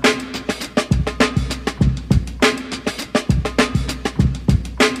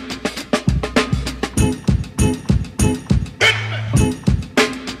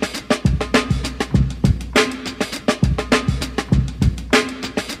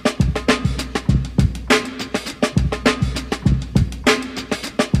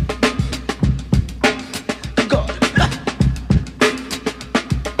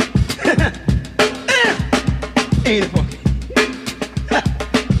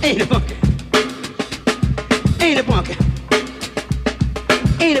 Ain't it funky? Ain't it funky?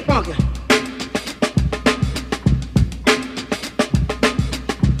 Ain't it funky?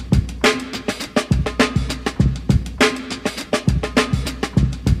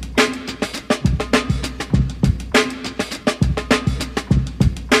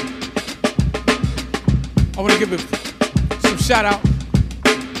 I want to give some shout out.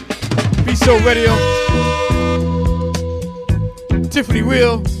 Be So Radio, Tiffany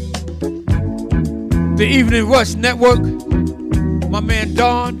Will, the Evening Rush Network, my man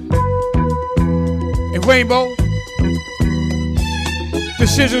Don, and Rainbow, the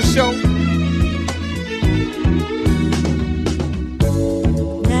Sizzle Show,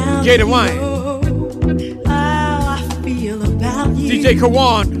 Gator Wine, DJ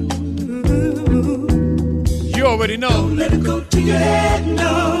Kawan. You already know. Don't let it go to your head,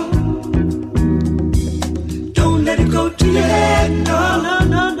 no. Don't let it go to your head, no, no,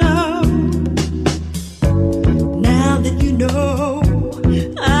 no, no. Now that you know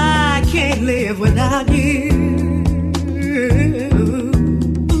I can't live without you.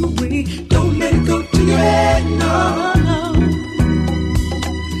 Don't let it go to your head, no, no.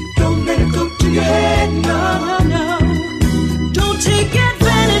 Don't let it go to your head, no, no. Don't take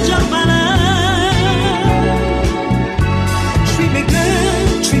advantage of my love. Treat me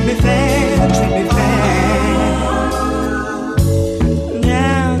good, treat me fair, treat me fair.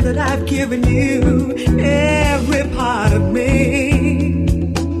 Now that I've given you every part of me,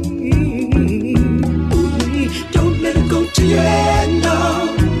 don't let it go to your head, no.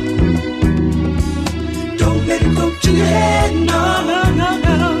 Don't let it go to your head, no, no, no,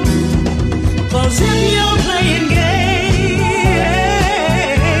 no. 'Cause if you're playing games,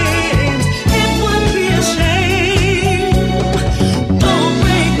 it would be a shame. Don't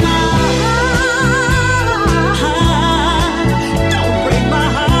break my heart. Don't break my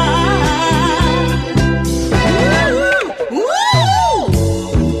heart. Woo!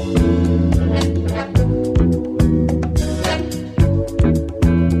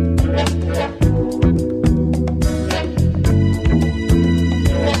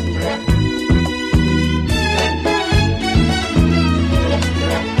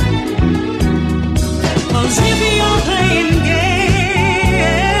 Cause if you're playing games,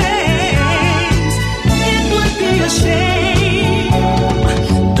 it would be a shame.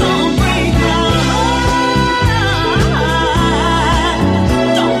 Don't break my heart.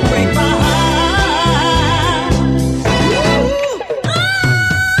 Don't break my heart.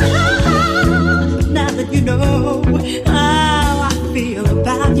 Now that you know how I feel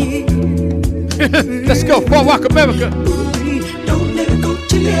about you. Let's go, Fort Rock, America. Don't let it go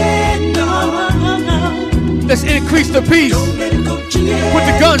to your head, no, no, no. Let's increase the peace. Put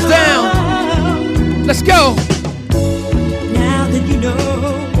the guns down. Let's go. Now that you know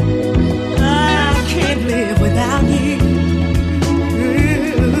I can't live without you.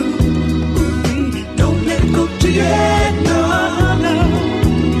 Don't let it go to your head, no, no.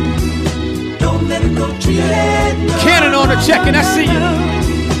 Don't let it go to your head, no. Cannon on the check, and I see you.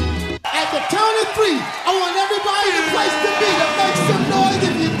 At the count of three, I want everybody in the place to be to make some noise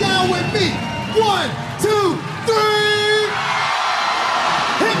if you're down with me. 1, 2, 3.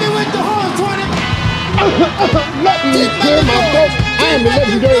 Hit me with the horn, 20. Let me clear my throat. I am the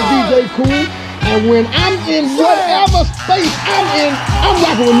legendary DJ Cool, and when I'm in whatever space I'm in, I'm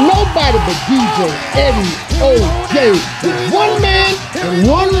rocking with nobody but DJ Eddie O.J. with one man and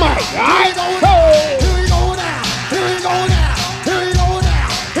one mic. All right? Hey. Here we go now. Here we go now. Here we go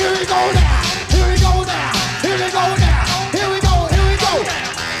now. Here we go now. Here we go now. Here we go now. Here we go. Here we go.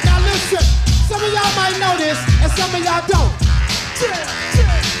 Now listen. Some of y'all might know this, and some of y'all don't.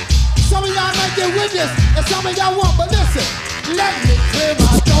 Some of y'all might get with this, and some of y'all won't. But listen, let me clear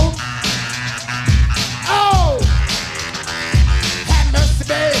my throat. Oh, have mercy,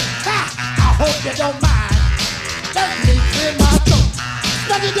 babe. Ha! I hope you don't mind. Let me clear my throat.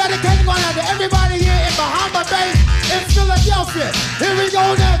 Special dedication going out to everybody here in Bahama Bay, in Philadelphia. Here we go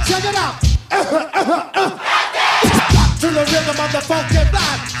now. Check it out. To the rhythm of the funky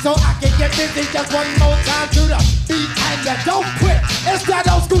vibe, so I can get busy just one more time to the beat and you don't quit. It's that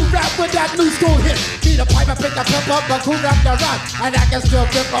old school rap with that new school hit. Be the piper, pick the pimp up, the cool rap the rhyme, and I can still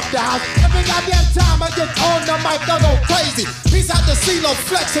rip up the house. Every goddamn time I get on the mic, I go crazy. Peace out to CeeLo,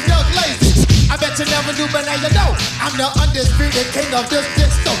 Flex, and Young Lazy. I bet you never knew, but now you know I'm the undisputed king of this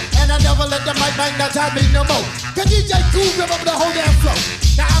disco, and I never let the mic bang that time me no more. Cause DJ Cool rip up the whole damn flow.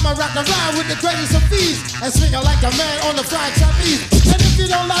 Now I'ma rock around with the greatest of fees and swing it like a man on the fried trapeze. And if you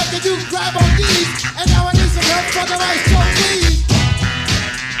don't like it, you grab on these. And now I need some help for the right show, please.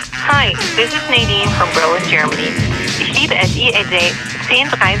 Hi, this is Nadine from Berlin, Germany. Ich liebe es, EAJ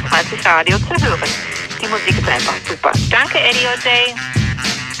 1023 Radio zu hören. Die Musik ist einfach super. Danke, Eddie O'J.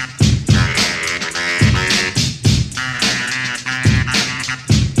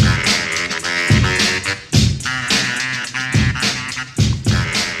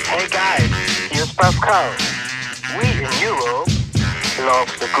 Hey guys, here's Pascal. We in Europe love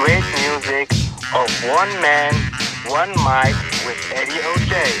the great music of One Man, One Mic with Eddie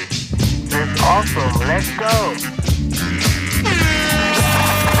O'J. This is awesome. Let's go.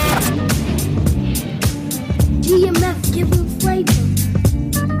 GMF giving flavor.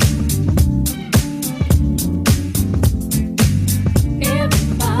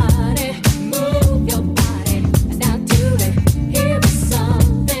 Everybody move your body down to it. Here is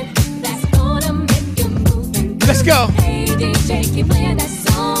something that's gonna make you move. Let's go. Hey DJ, keep playing that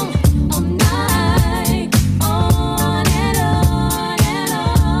song all night, on and on and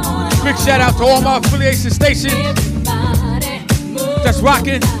on. Big shout out to all my affiliation stations that's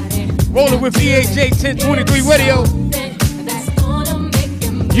rocking, rolling with EAJ 1023 Radio.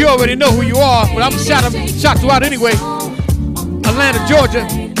 You already know who you are, but I'm gonna shout you out anyway. Atlanta, Georgia,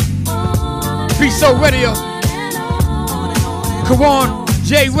 Be So Radio, Kawan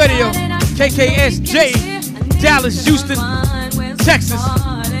J Radio, KKSJ, Dallas, Houston, Texas,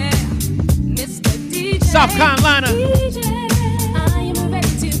 South Carolina,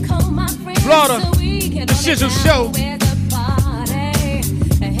 Florida, The Shizzle Show,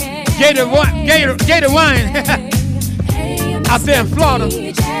 Gator Wine, out there in Florida.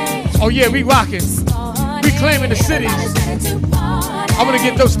 Oh yeah, we rocking. We claiming the cities. I want to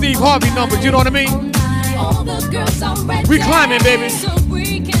get those Steve Harvey numbers, you know what I mean? We climbing, baby.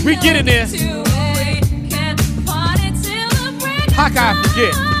 We getting there. How can I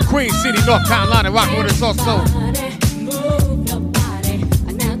forget? Queen City, North Carolina, rocking with us also.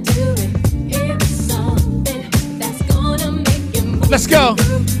 Let's go.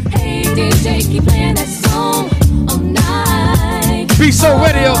 Hey DJ, keep playing that song all night. Be So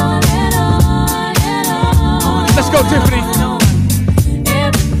Radio. Let's go, Tiffany.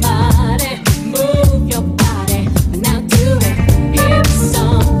 Everybody move your body now do it. Here's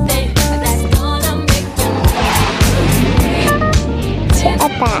something that's gonna make you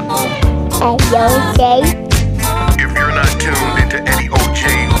If you're not tuned into Eddie OJ,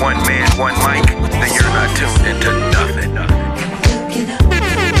 One Man, One Mic, then you're not tuned into nothing.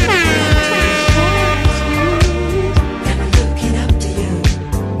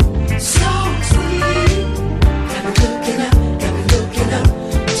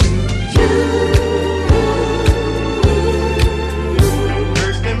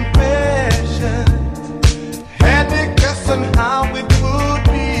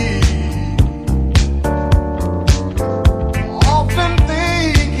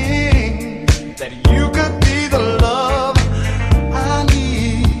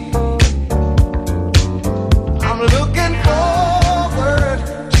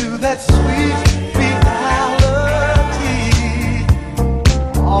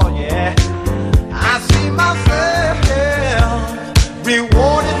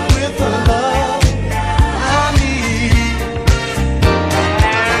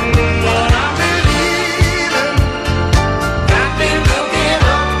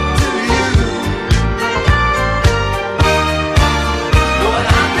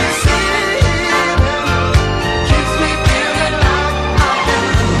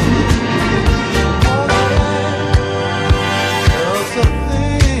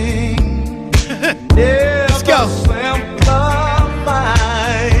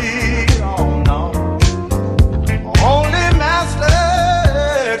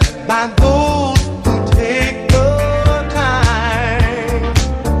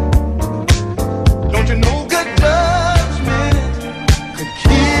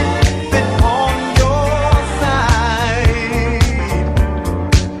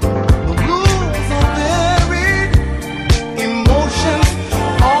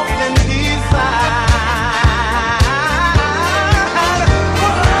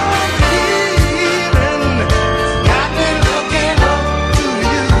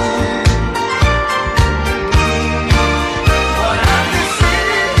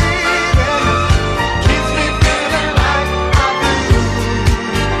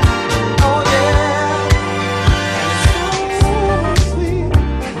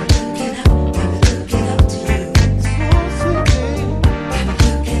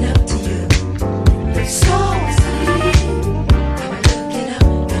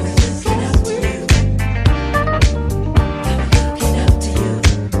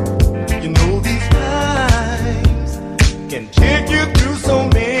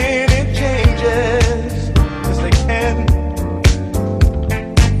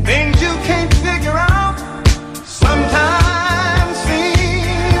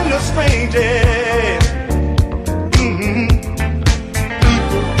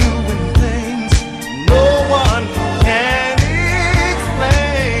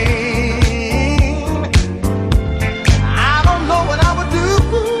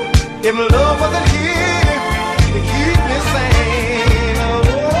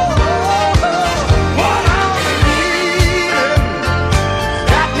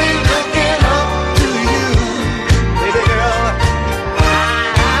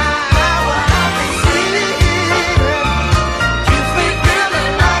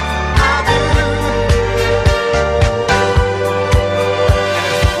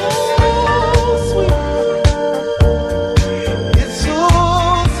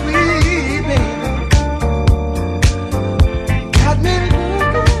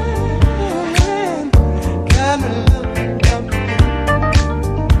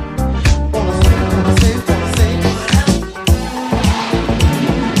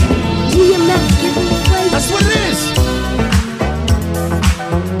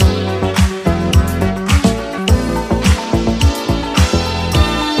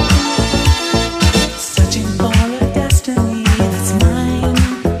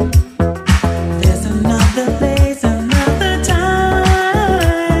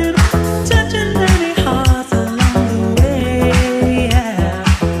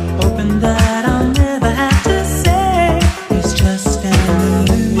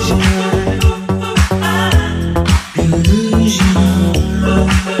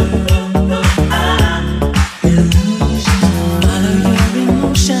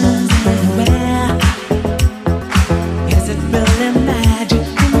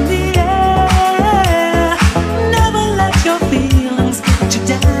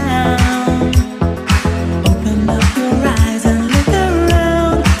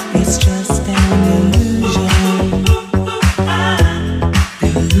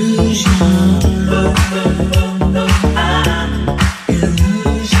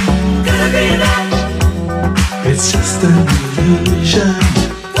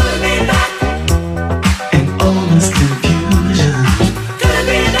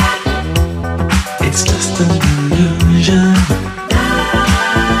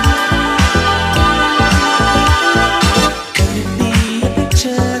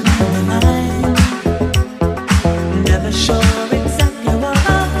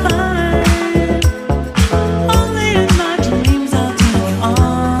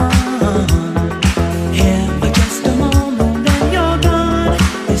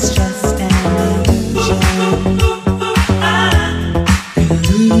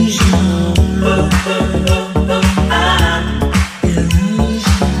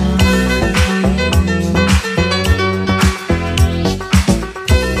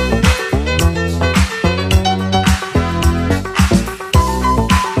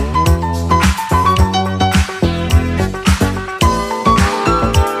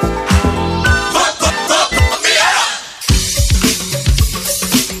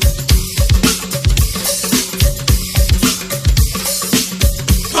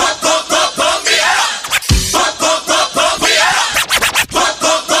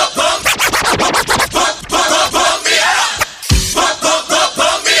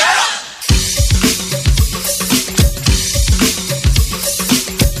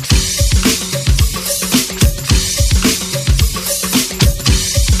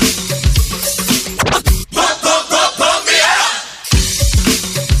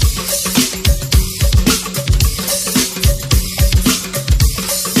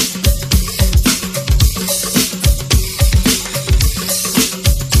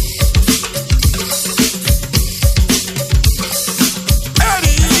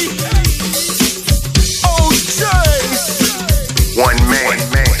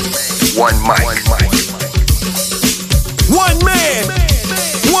 one mic. One man,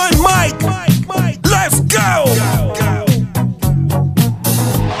 one mic. Let's go.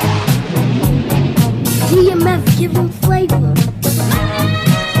 DMF, give him flavor.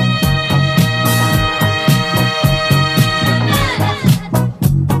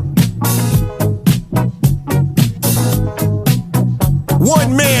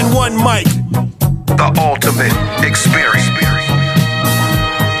 One man, one mic. The ultimate experience.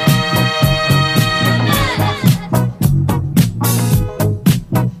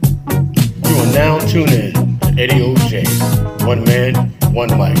 You are now tuned in to Eddie OJ. One man, one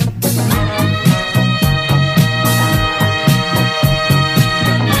mic.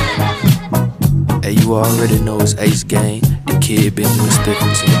 Hey, you already know it's Ace Gang. The kid been doing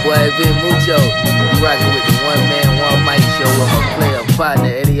Stephenson. Boy, Big Mucho, you rockin' with the one man, one mic show with my player partner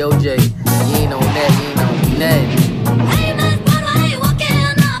Eddie OJ. You ain't on that, you ain't on nothing.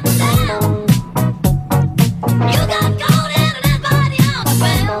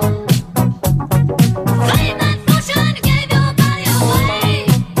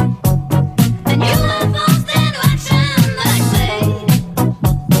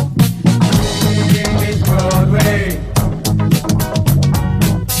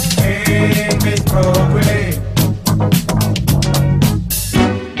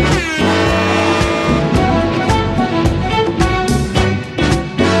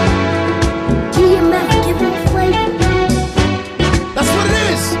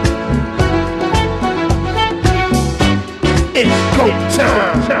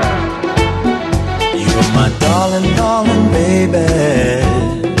 You're my darling, darling baby.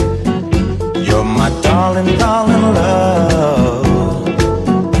 You're my darling, darling love.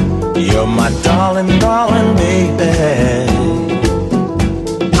 You're my darling, darling baby.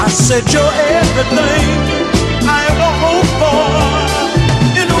 I said you're everything I ever hoped for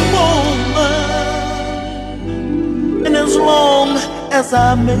in a woman. And as long as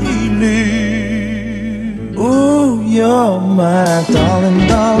I may live, ooh, you're my darling,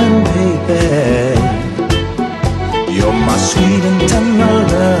 darling baby. You're my sweet and tender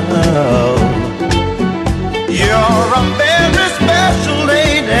love. You're a very special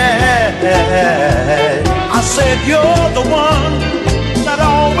lady. I said you're the one that I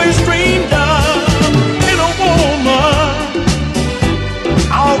always dreamed of in a woman.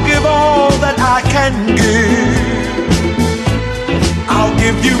 I'll give all that I can give. I'll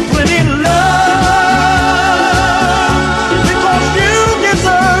give you plenty love, because you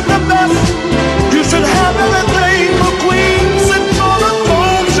deserve the best. You should have everything the queen sitting on the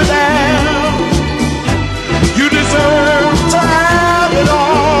throne should have. You deserve to have it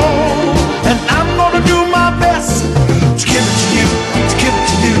all, and I'm gonna do my best to give it to you, to give it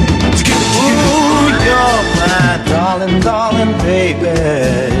to you, to give it to you. Ooh, you're my darling, darling baby.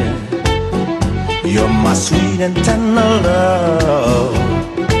 You're my sweet and tender love.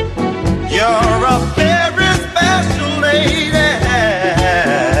 You're a very special lady.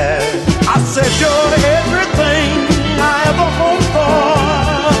 I said you're everything I ever hoped for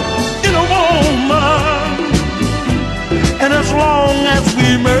in a woman. And as long as we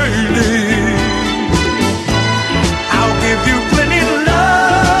may live, I'll give you plenty of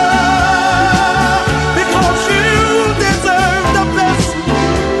love, because you deserve the best.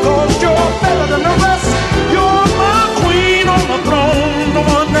 Cause you're better than the rest. You're my queen on the throne, the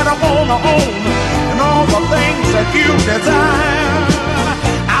one that I wanna own, and all the things that you desire.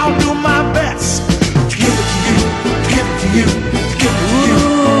 I'll do my best to give it to you, to give it to you, to give it to you.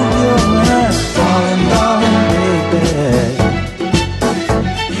 Ooh, you're my darling, darling baby.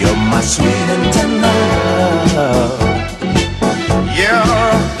 You're my sweet and tender love. You're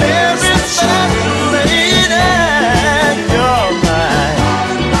a very special lady. You're mine.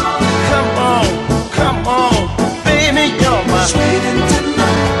 Come on, come on, baby, you're my sweet and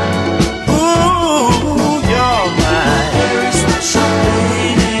tender. Ooh, you're my very special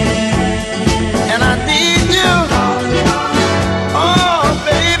lady. And I need you. Oh,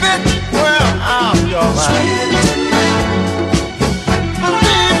 baby, well, I'm your sweet and tender.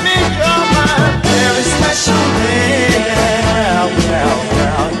 Believe me, you're my very special lady. Well,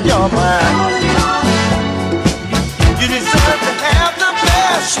 you're mine. You deserve to have the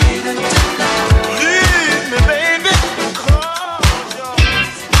best. Sweet and tender. Leave me, baby.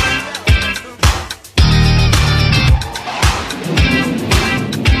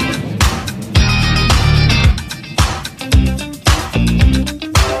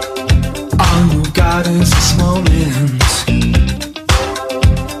 All you've got is this moment.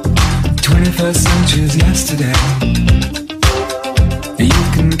 21st century's yesterday. You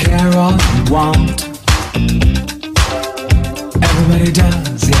can care all you want. Everybody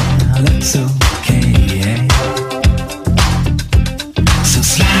does, yeah, let's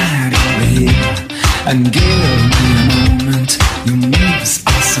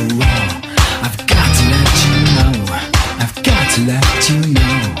are so raw. I've got to let you know. I've got to let you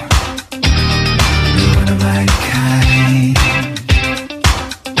know. You're one of my kind.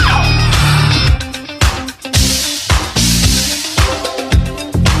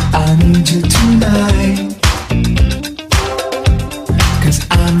 I need you tonight, 'cause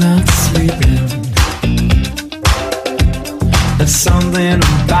I'm not sleeping. There's something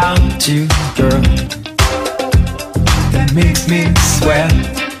about you, girl, that makes me sweat.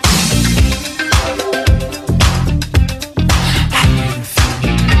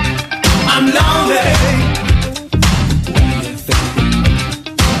 I'm lonely.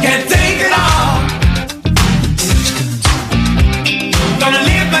 Can't take it all. Gonna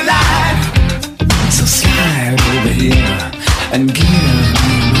live my life. So slide over here and give me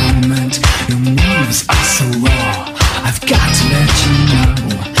a moment. Your moves are so raw. I've got to let you know.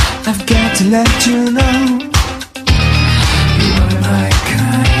 I've got to let you know. You are my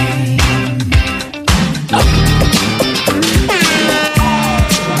kind.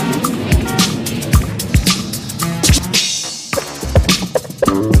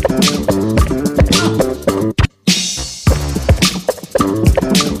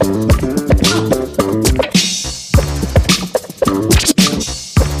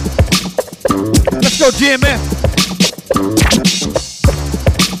 Let's go, GMF.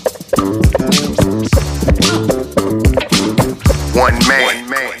 One man,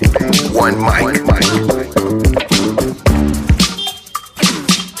 one mic.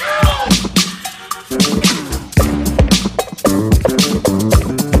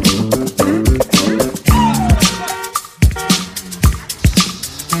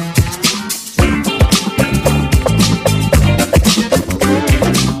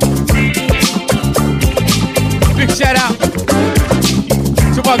 Big shout out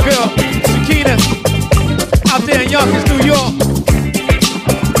to my girl, Shakina, out there in Yonkers, New York.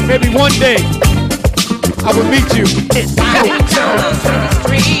 Maybe one day I will meet you. It's the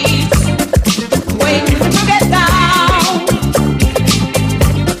streets, waiting to get down.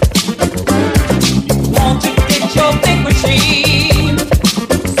 Want to get your big machine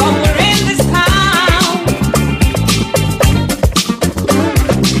somewhere in this town.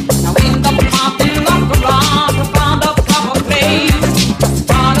 Now in the parking lot garage, I found a proper place.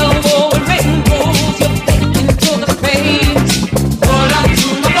 Carnival and rainbows, you're taken to the space. Pull up to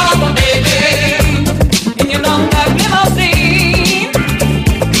my brother, baby, in your long black limousine.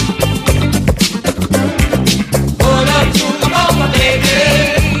 Pull up to my brother, baby,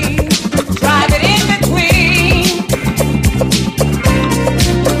 drive it in between.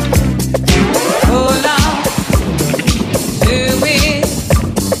 Pull up to it,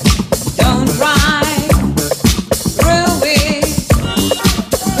 don't drive through it.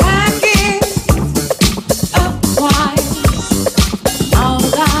 Back it up twice, all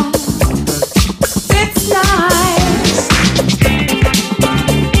that it's nice.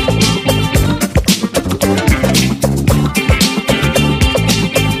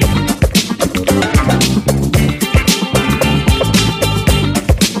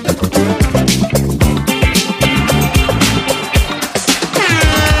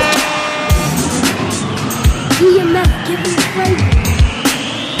 DMF, give me flavor.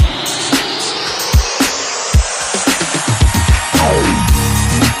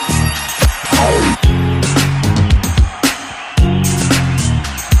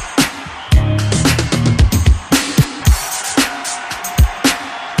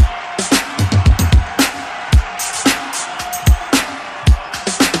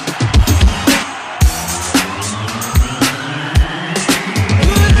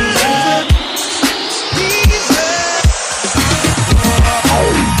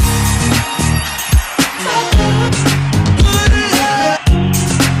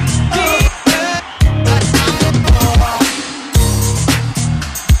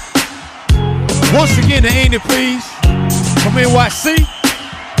 Once again, the Ain't It Please from NYC.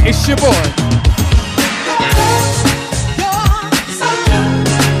 It's your boy.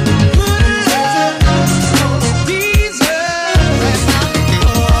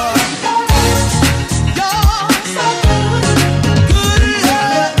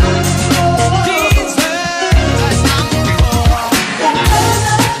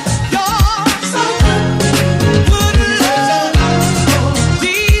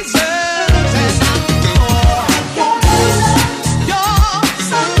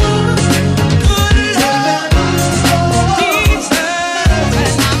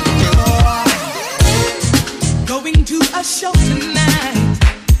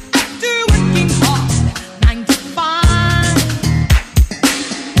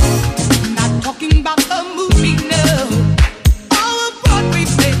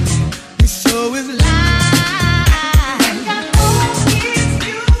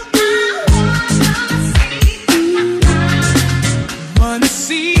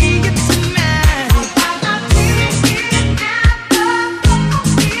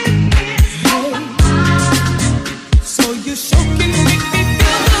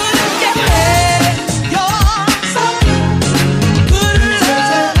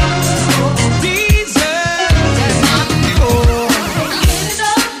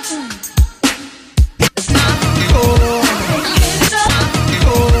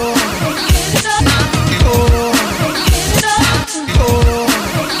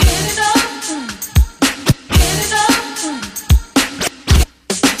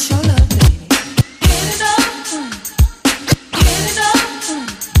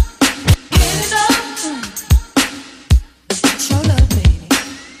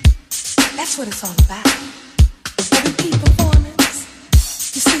 That's what it's all about. A repeat performance.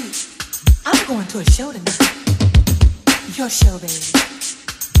 You see, I'm going to a show tonight. Your show, baby.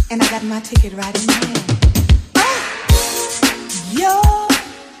 And I got my ticket right in my hand. Your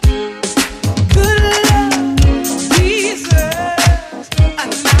good love deserves an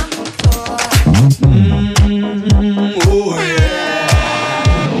encore. Oh yeah.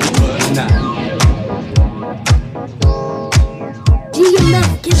 What now?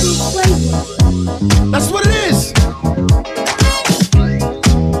 GMF, give me flavor. That's what it is.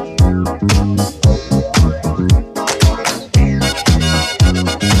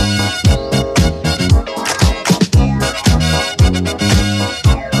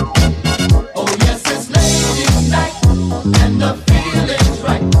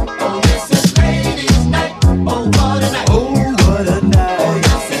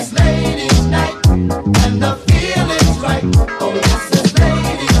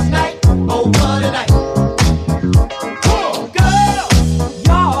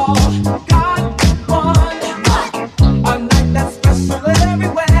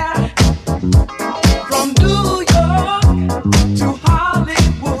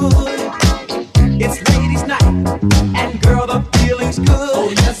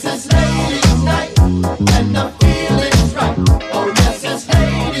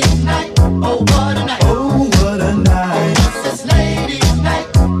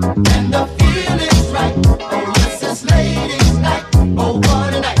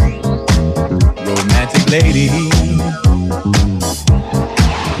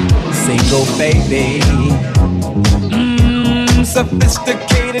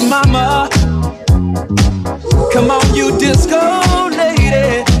 Sophisticated mama, come on, you disco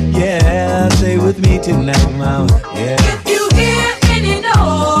lady, yeah, stay with me tonight, mama, yeah. If you hear any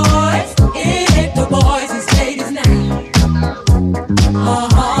noise, hit the boys and ladies now.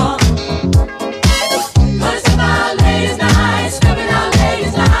 Gonna step out ladies night, stepping out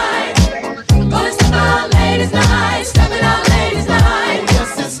ladies night. Gonna step out ladies night, stepping out ladies night.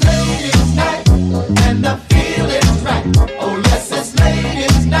 Yes, it's ladies night, and the feeling's right. Oh yes, it's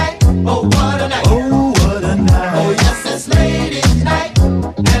ladies night. Oh what a night. Oh what a night. Oh yes, it's ladies night,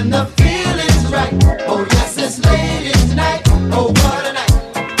 and the feeling's right. Oh yes, it's ladies night. Oh what a night.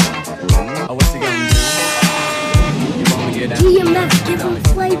 Oh what you gonna do? You wanna get down? GMF, give me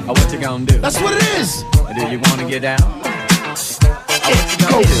flavor. Oh what you gonna do? That's what it is. Do you wanna get down? Oh what you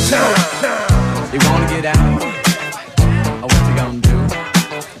gonna do? You wanna get down? Oh what you gonna do?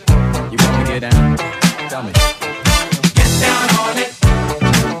 You wanna get down? Tell me. Get down on it.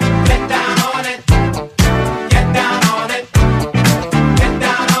 Get down on it. Get down on it. Get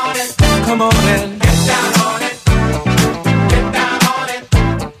down on it. Come on then. Get down on it. Get down on it.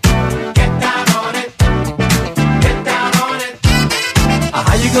 Get down on it. Get down on it.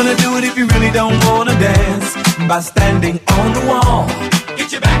 How you gonna do it if you really don't wanna dance? By standing on the wall.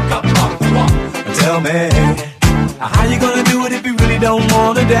 Get your back up off the wall. Tell me. How you gonna do it if you really don't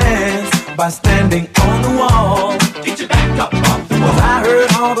wanna dance? By standing on the wall. Get your back up off the wall. 'Cause I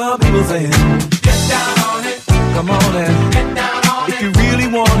heard all the people saying, get down on it. Come on and get down on it. If you really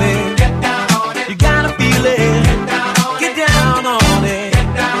want it, get down on it. You gotta feel it. Get down on it. Get down on it. Get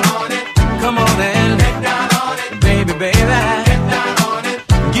down on it. Come on and get down on it. Baby, baby. Get down on it.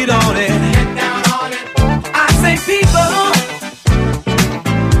 Get on it. Get down on it. I say people.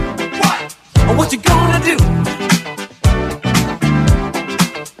 What you gonna do?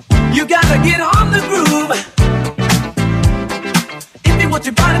 You gotta get on the groove if you want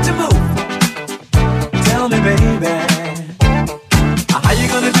your body to move. Tell me, baby, how you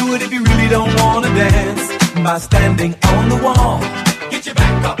gonna do it if you really don't wanna dance? By standing on the wall. Get your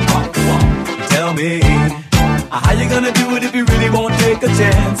back up off the wall. Tell me, how you gonna do it if you really won't take a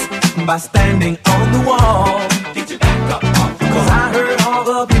chance? By standing on the wall. Get your back up off the wall. 'Cause I heard all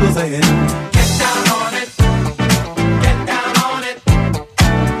the people saying, get down on it. Get down on it.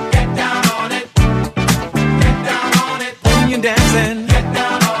 Get down on it. Get down on it. When you're dancing, get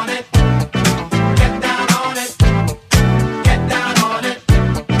down on it. Get down on it. Get down on it.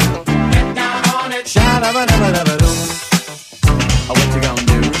 Get down on it. Sha-da-ba-da-ba-da-ba-doo. Oh, what you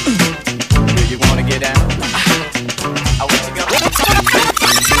gonna do? Do you wanna get down? Oh, what you gonna do?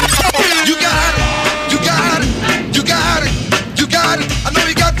 You got it. You got it. You got it. You got it. I know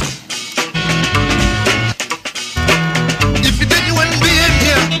you got it. If you did, you wouldn't be in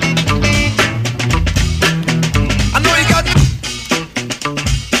here. I know you got it.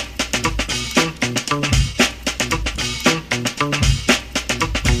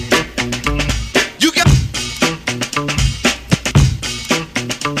 You got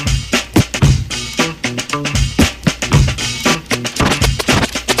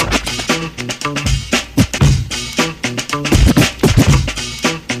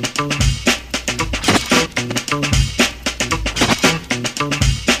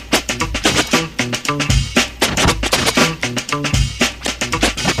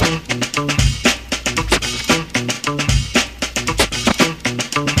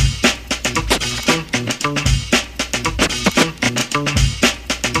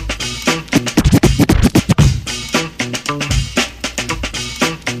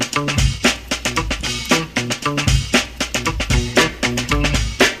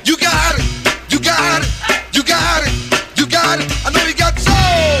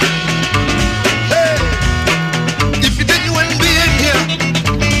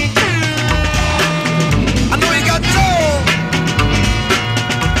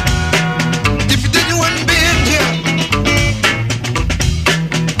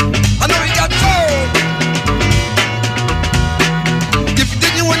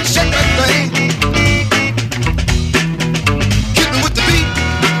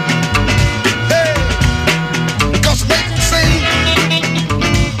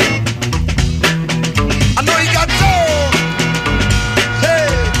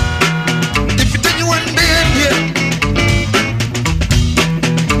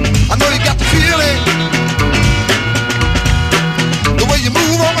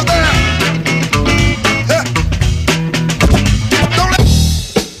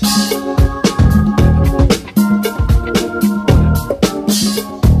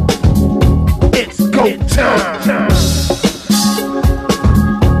time.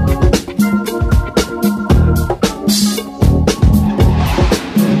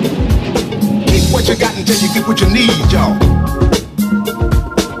 Keep what you got until you get what you need, y'all.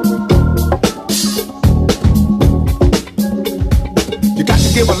 You got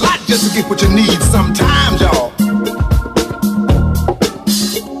to give a lot just to get what you need sometimes, y'all.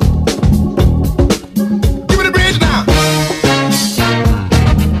 Give me the bridge now.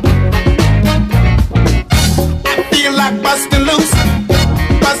 I feel like busting loose,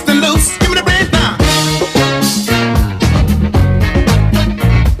 busting loose. Give me the bridge now.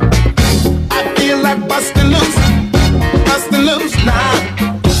 I feel like busting loose, busting loose now.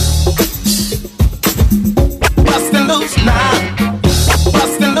 Busting loose now.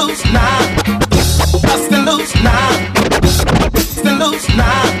 Bustin' loose now, bustin' loose now, bustin' loose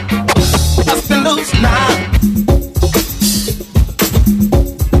now, bustin' loose now.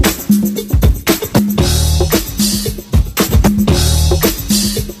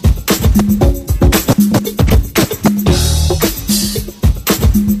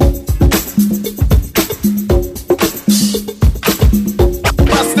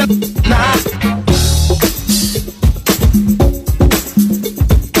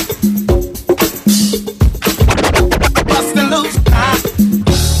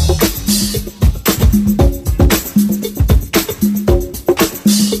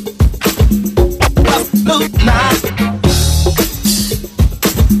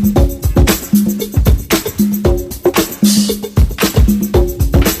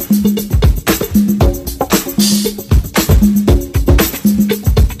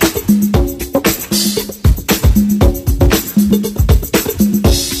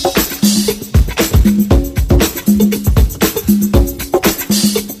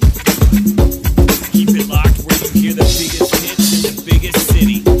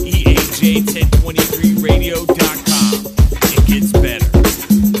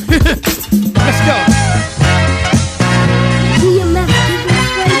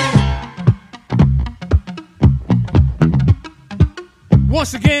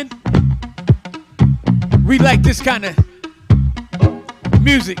 Once again, we like this kind of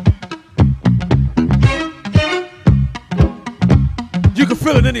music. You can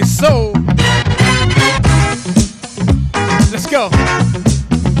feel it in his soul. Let's go.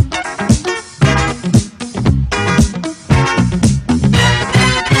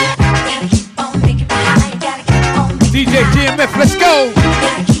 DJ GMF, let's go.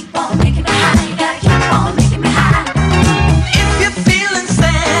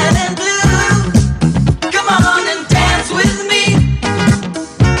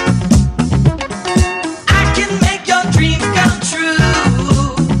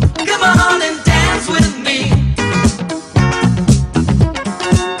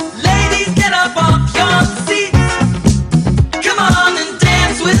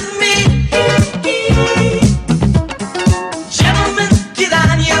 Gentlemen,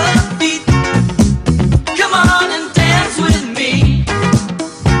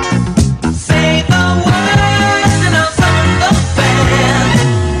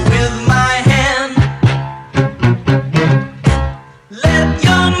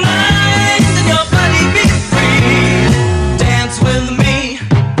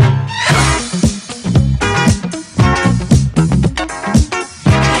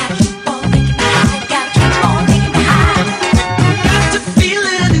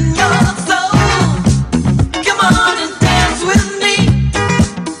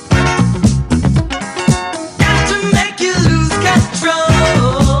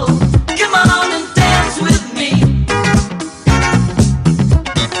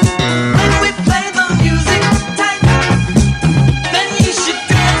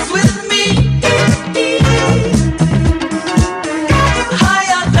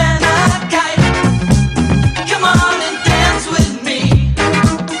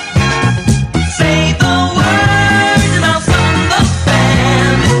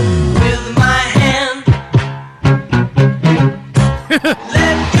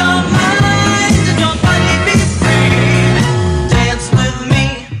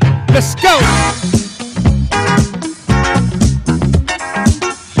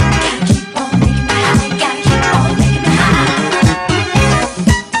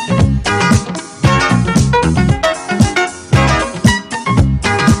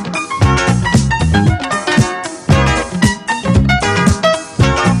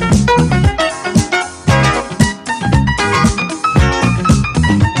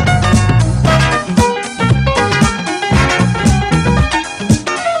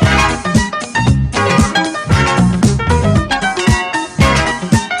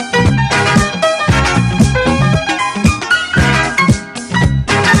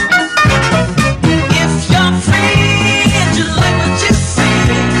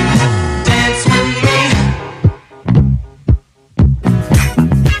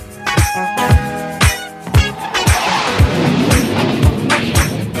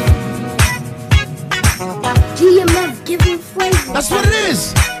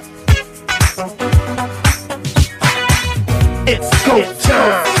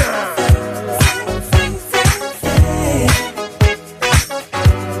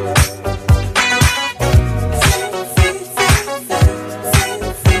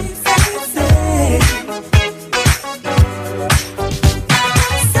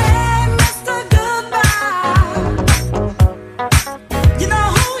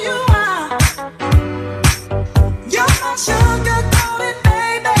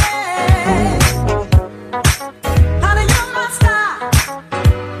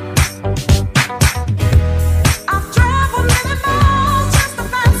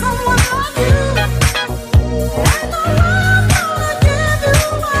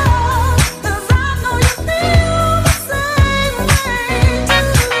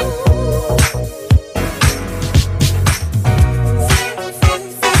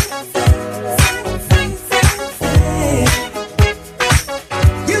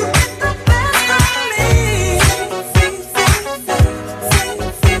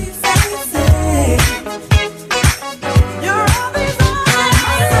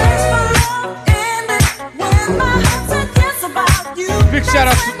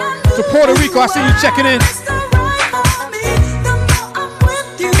 I see you checking in.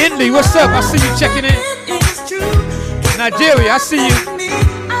 Italy, what's up? I see you checking in. Nigeria, I see you.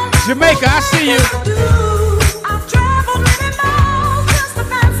 Jamaica, I see you.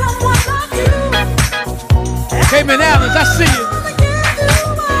 Cayman Islands, I see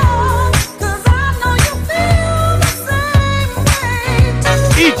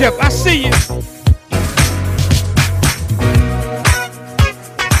you. Egypt, I see you.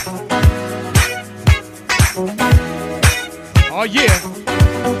 Oh yeah,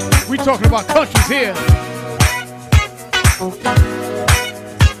 we talking about countries here.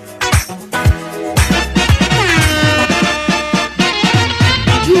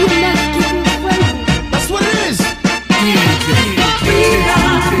 That's what it is.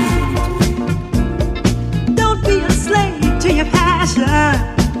 Don't be a slave to your passion.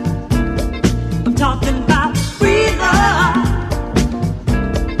 I'm talking about freedom.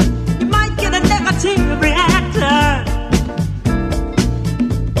 You might get a negative reaction.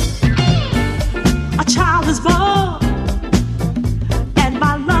 A child is born, and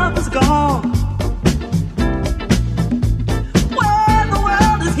my love is gone. Where in the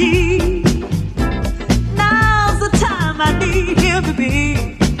world is he? Now's the time I need him to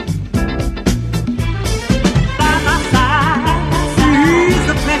be. By my side, he's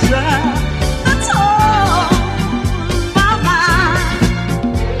the pleasure that's on my mind.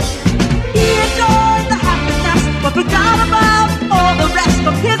 He enjoyed the happiness, but forgot about all the rest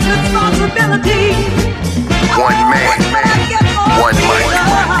of his responsibility. One man, one mic.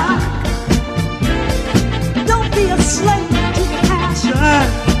 Don't be a slave to your passion.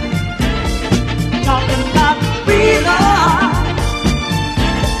 Talking about freedom.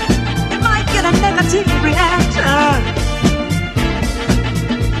 You might get a negative reaction.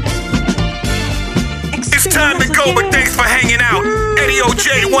 It's time to go, but thanks for hanging out. Eddie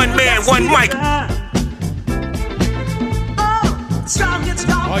OJ, one man, one mic.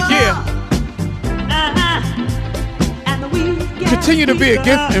 Oh yeah. Continue to be a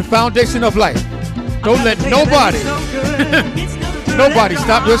gift and foundation of life. Don't let nobody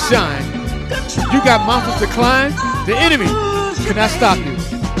stop your shine. You got mountains to climb. The enemy cannot stop you.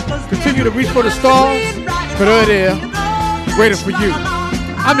 Continue to reach for the stars, for they're there, waiting for you.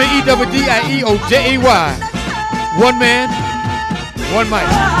 I'm the EWDIEOJAY. One man, one mic.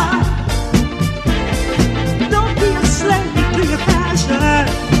 Don't be a slave to your passion.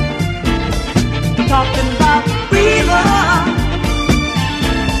 Talking about freedom.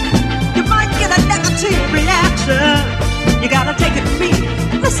 You might get a negative reaction. You gotta take it from me.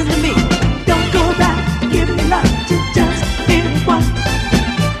 Listen to me. Don't go around giving love to just anyone.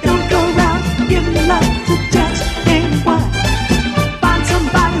 Don't go around giving love to just anyone. Find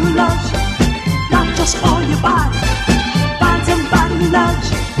somebody who loves you, not just for your body. Find somebody who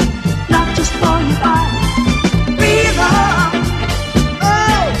loves you, not just for your body. Freedom.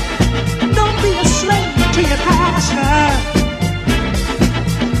 Oh, don't be a slave to your passion.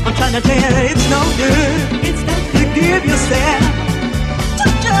 I'm trying to tell you it's no good. It's no good to give yourself to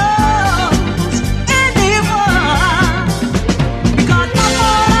just anyone. Because I thought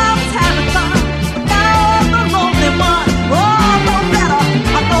I was having fun, but now I'm the lonely one. Oh, I know better.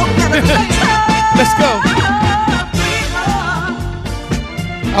 I know better next time. Let's go.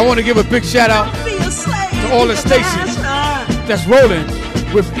 I want to give a big shout out to all the stations that's rolling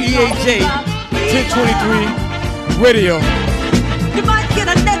with EAJ 1023 Radio. You might get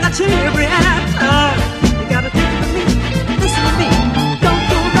a negative reaction. You gotta take it from me. Listen to me. Don't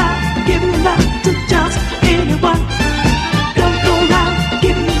go around giving love to just anyone. Don't go around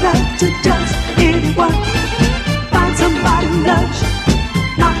giving love to just anyone. Find somebody who loves you,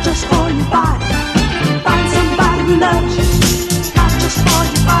 not just for your body. Find somebody who loves you, not just for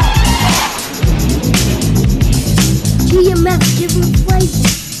your body. GMF, give him flavor.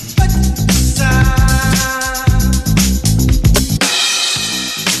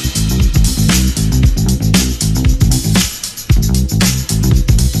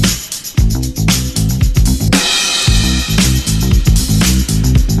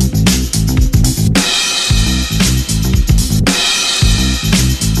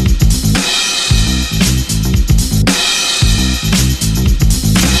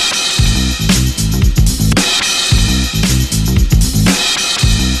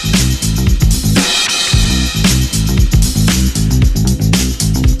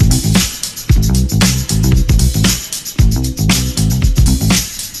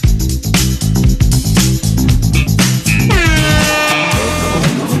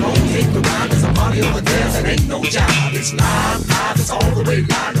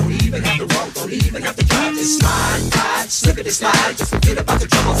 Slip lickety slide. Just forget about the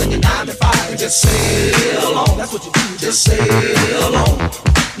troubles and your 9 to 5 and just sail on. That's what you do, just sail on.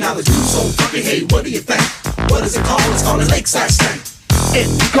 Now the dude's so funky, hey, what do you think? What is it called? It's called a lakeside stank.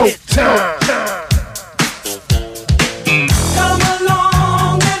 It's go time. Come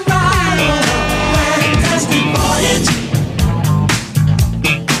along and ride on a fantastic voyage.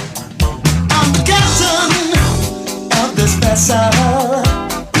 I'm the captain of this vessel.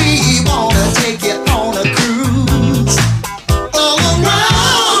 We wanna take you on a cruise all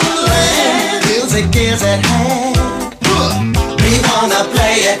around the land. Music is at hand. We wanna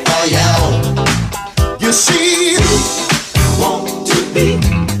play it for you. You see, want to be.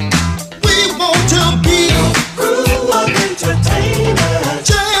 We want to be a crew of entertainers.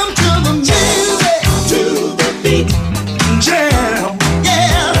 Jam to the music, to the beat. Jam,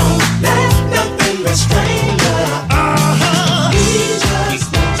 yeah. Don't let nothing restrain you. We just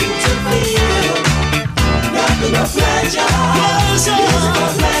want you to feel nothing but pleasure. Musical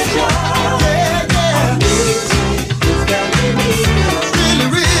pleasure. Yeah, yeah. Our music is very real. Really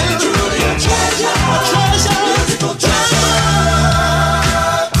real. Truly a treasure. A treasure. Musical treasure.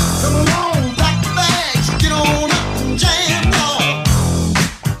 Come along, pack the bags, get on up and jam, y'all.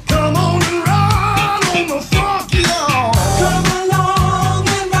 Come on and ride on the funky, y'all. Come along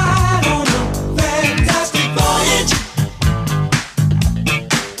and ride on a fantastic voyage.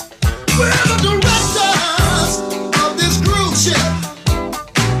 We're the directors of this cruise ship,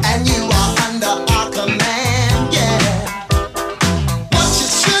 and you are under our command, yeah. What you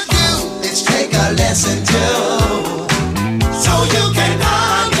should do is take a lesson too, so you can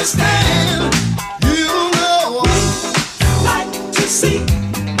understand. You know, we like to see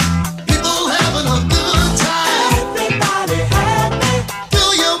people having a good time. Everybody happy. Do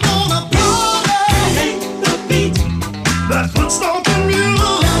you wanna party? Hate the beat. That's what's stomping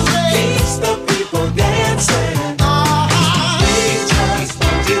music. Keeps the people dancing. We just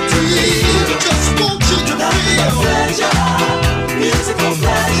want you to feel. Just want you to feel pleasure, musical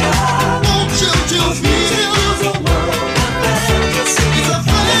pleasure. Want you to feel the world of fantasy. It's a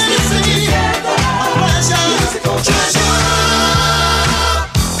fantasy, a pleasure, musical treasure.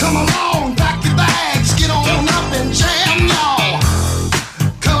 Come along, pack your bags, get on up and jam, y'all.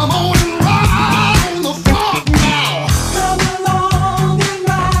 Come on and ride on the funk now. Come along and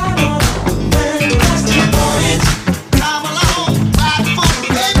ride on a fantastic voyage. Come along, ride for the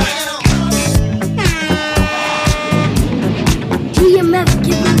baby. GMF,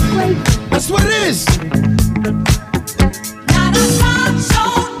 give me flavor. That's what it is. Now the sun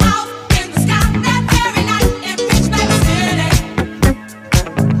shone out in the sky that very night in Pittsburgh City.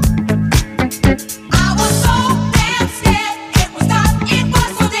 I was so damn scared. It was dark, it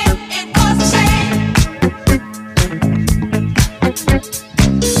was so dim, it was a shame.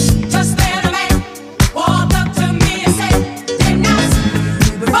 Just then a man walked up to me and said, "Didn't I see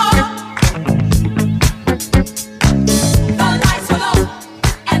you before?" The lights were low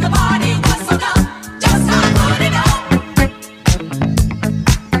and the party was so dumb. Just how could it know?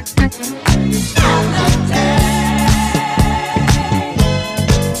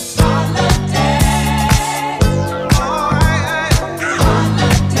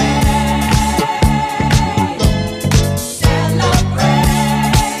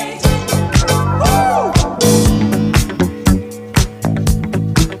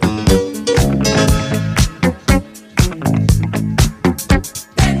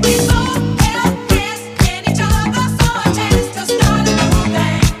 Then we both held hands in each other, saw a chance to start a new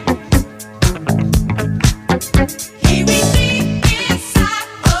thing. He reached deep inside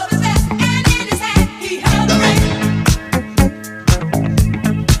of his vest, and in his hand he held a ring.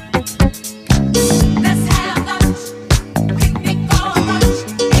 Let's have lunch, picnic or brunch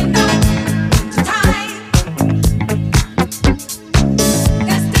in the wintertime.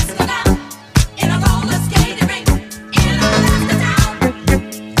 Let's disco down in a roller skating rink in Alaska town.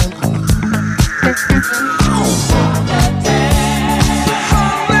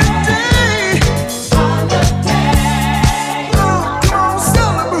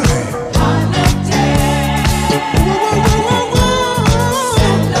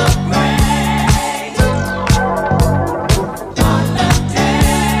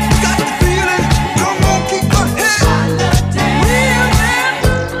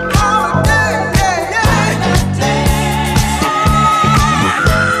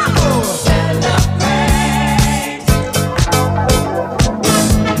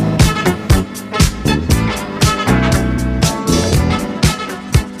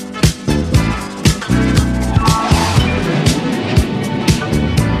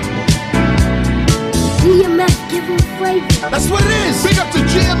 GMF, give me flavor. That's what it is. Big up to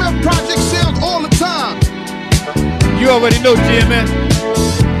GMF Project Sound all the time. You already know, GMS.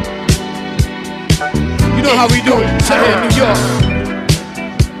 You know how we do it out here in New York.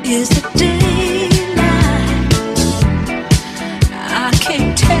 Is the daylight? I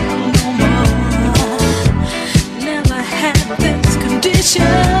can't tell no more. Never had this condition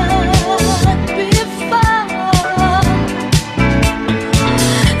before.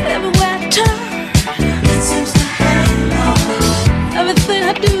 Everywhere I turn, it seems to hang on. Everything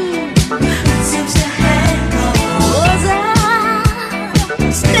I do, it seems to hang on. Was I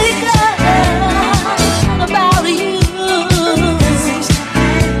mistaken about you?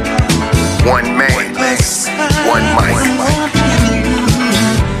 One man, one mic.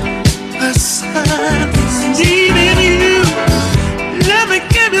 Needing you, let me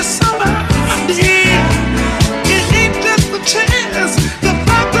give you somebody. It ain't just a chance. The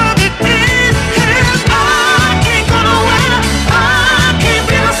fact of it is, I can't go nowhere. I can't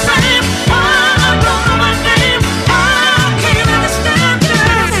be the same. I don't know my name. I can't understand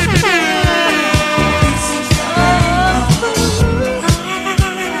this.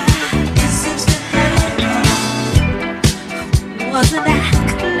 Wasn't that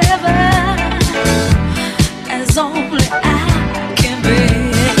clever? As only I can be.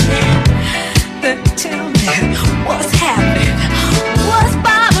 Then tell me what's happening, what's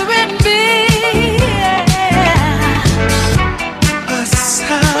bothering me.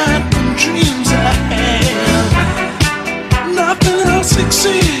 Aside from dreams I have, nothing else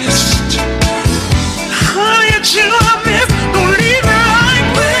exists. Honey, it's you I miss. Don't leave me like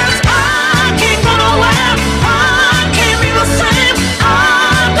this. I can't go nowhere. I can't be the same. I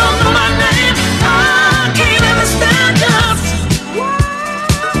don't know my name. I can't understand just why.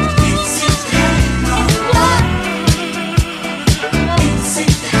 It seems to hang on. It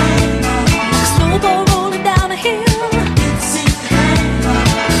seems to hang on. Like a snowball rolling down a hill. It seems to hang on.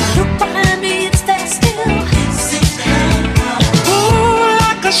 Look behind me, it's that still. It seems to hang on. Oh,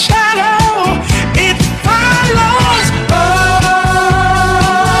 like a shadow, it follows.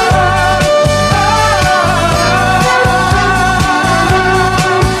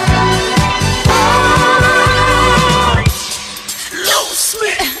 Loose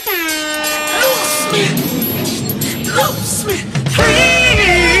me, loose me, loose me,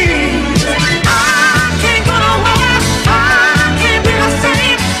 please. I can't go nowhere. I can't be the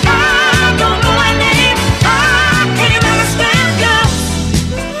same. I don't know my name. I can't understand you.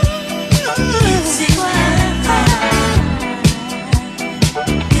 It seems to hang on.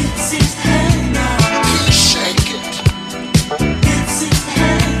 It seems to hang on. I can't shake it. It seems to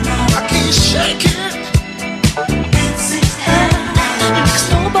hang on. I can't shake it. It seems to hang on. Like a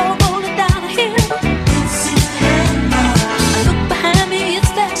snowball rolling down a hill. It seems to hang on. I look behind me,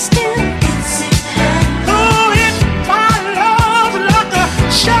 it's that still. It seems to hang on. Oh, it follows like a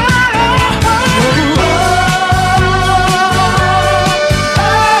shadow.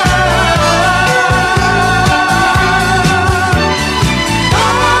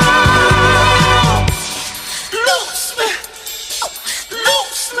 Loose me,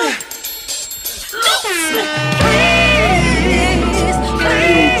 loose me, loose me, please,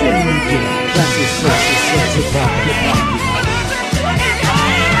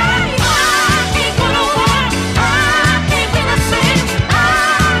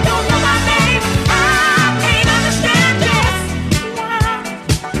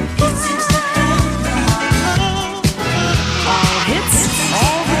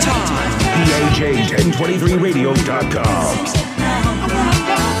 EAJ1023radio.com.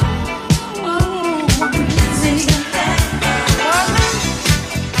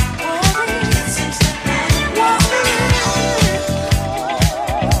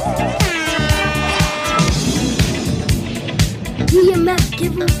 DMF,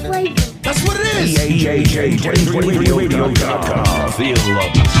 give him flavor. That's what it is. EAJ1023radio.com. Feel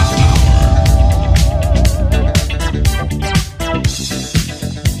love.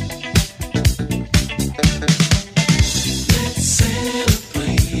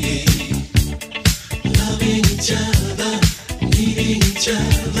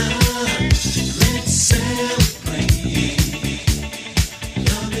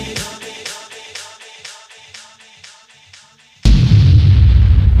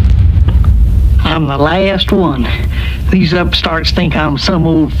 I'm the last one. These upstarts think I'm some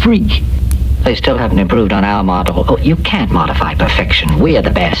old freak. They still haven't improved on our model. Oh, you can't modify perfection. We're the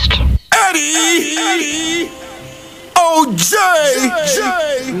best. Eddie! OJ!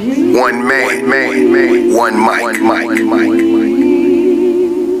 One man, one mic.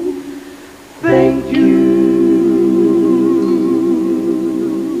 Thank you.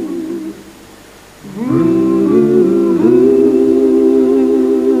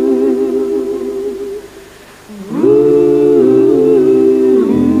 Ooh.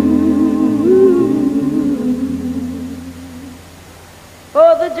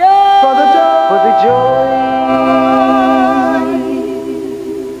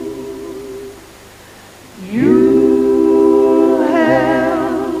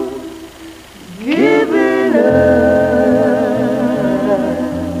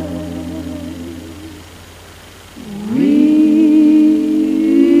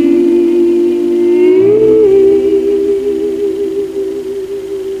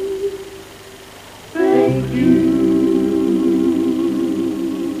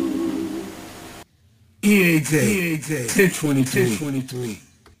 1023.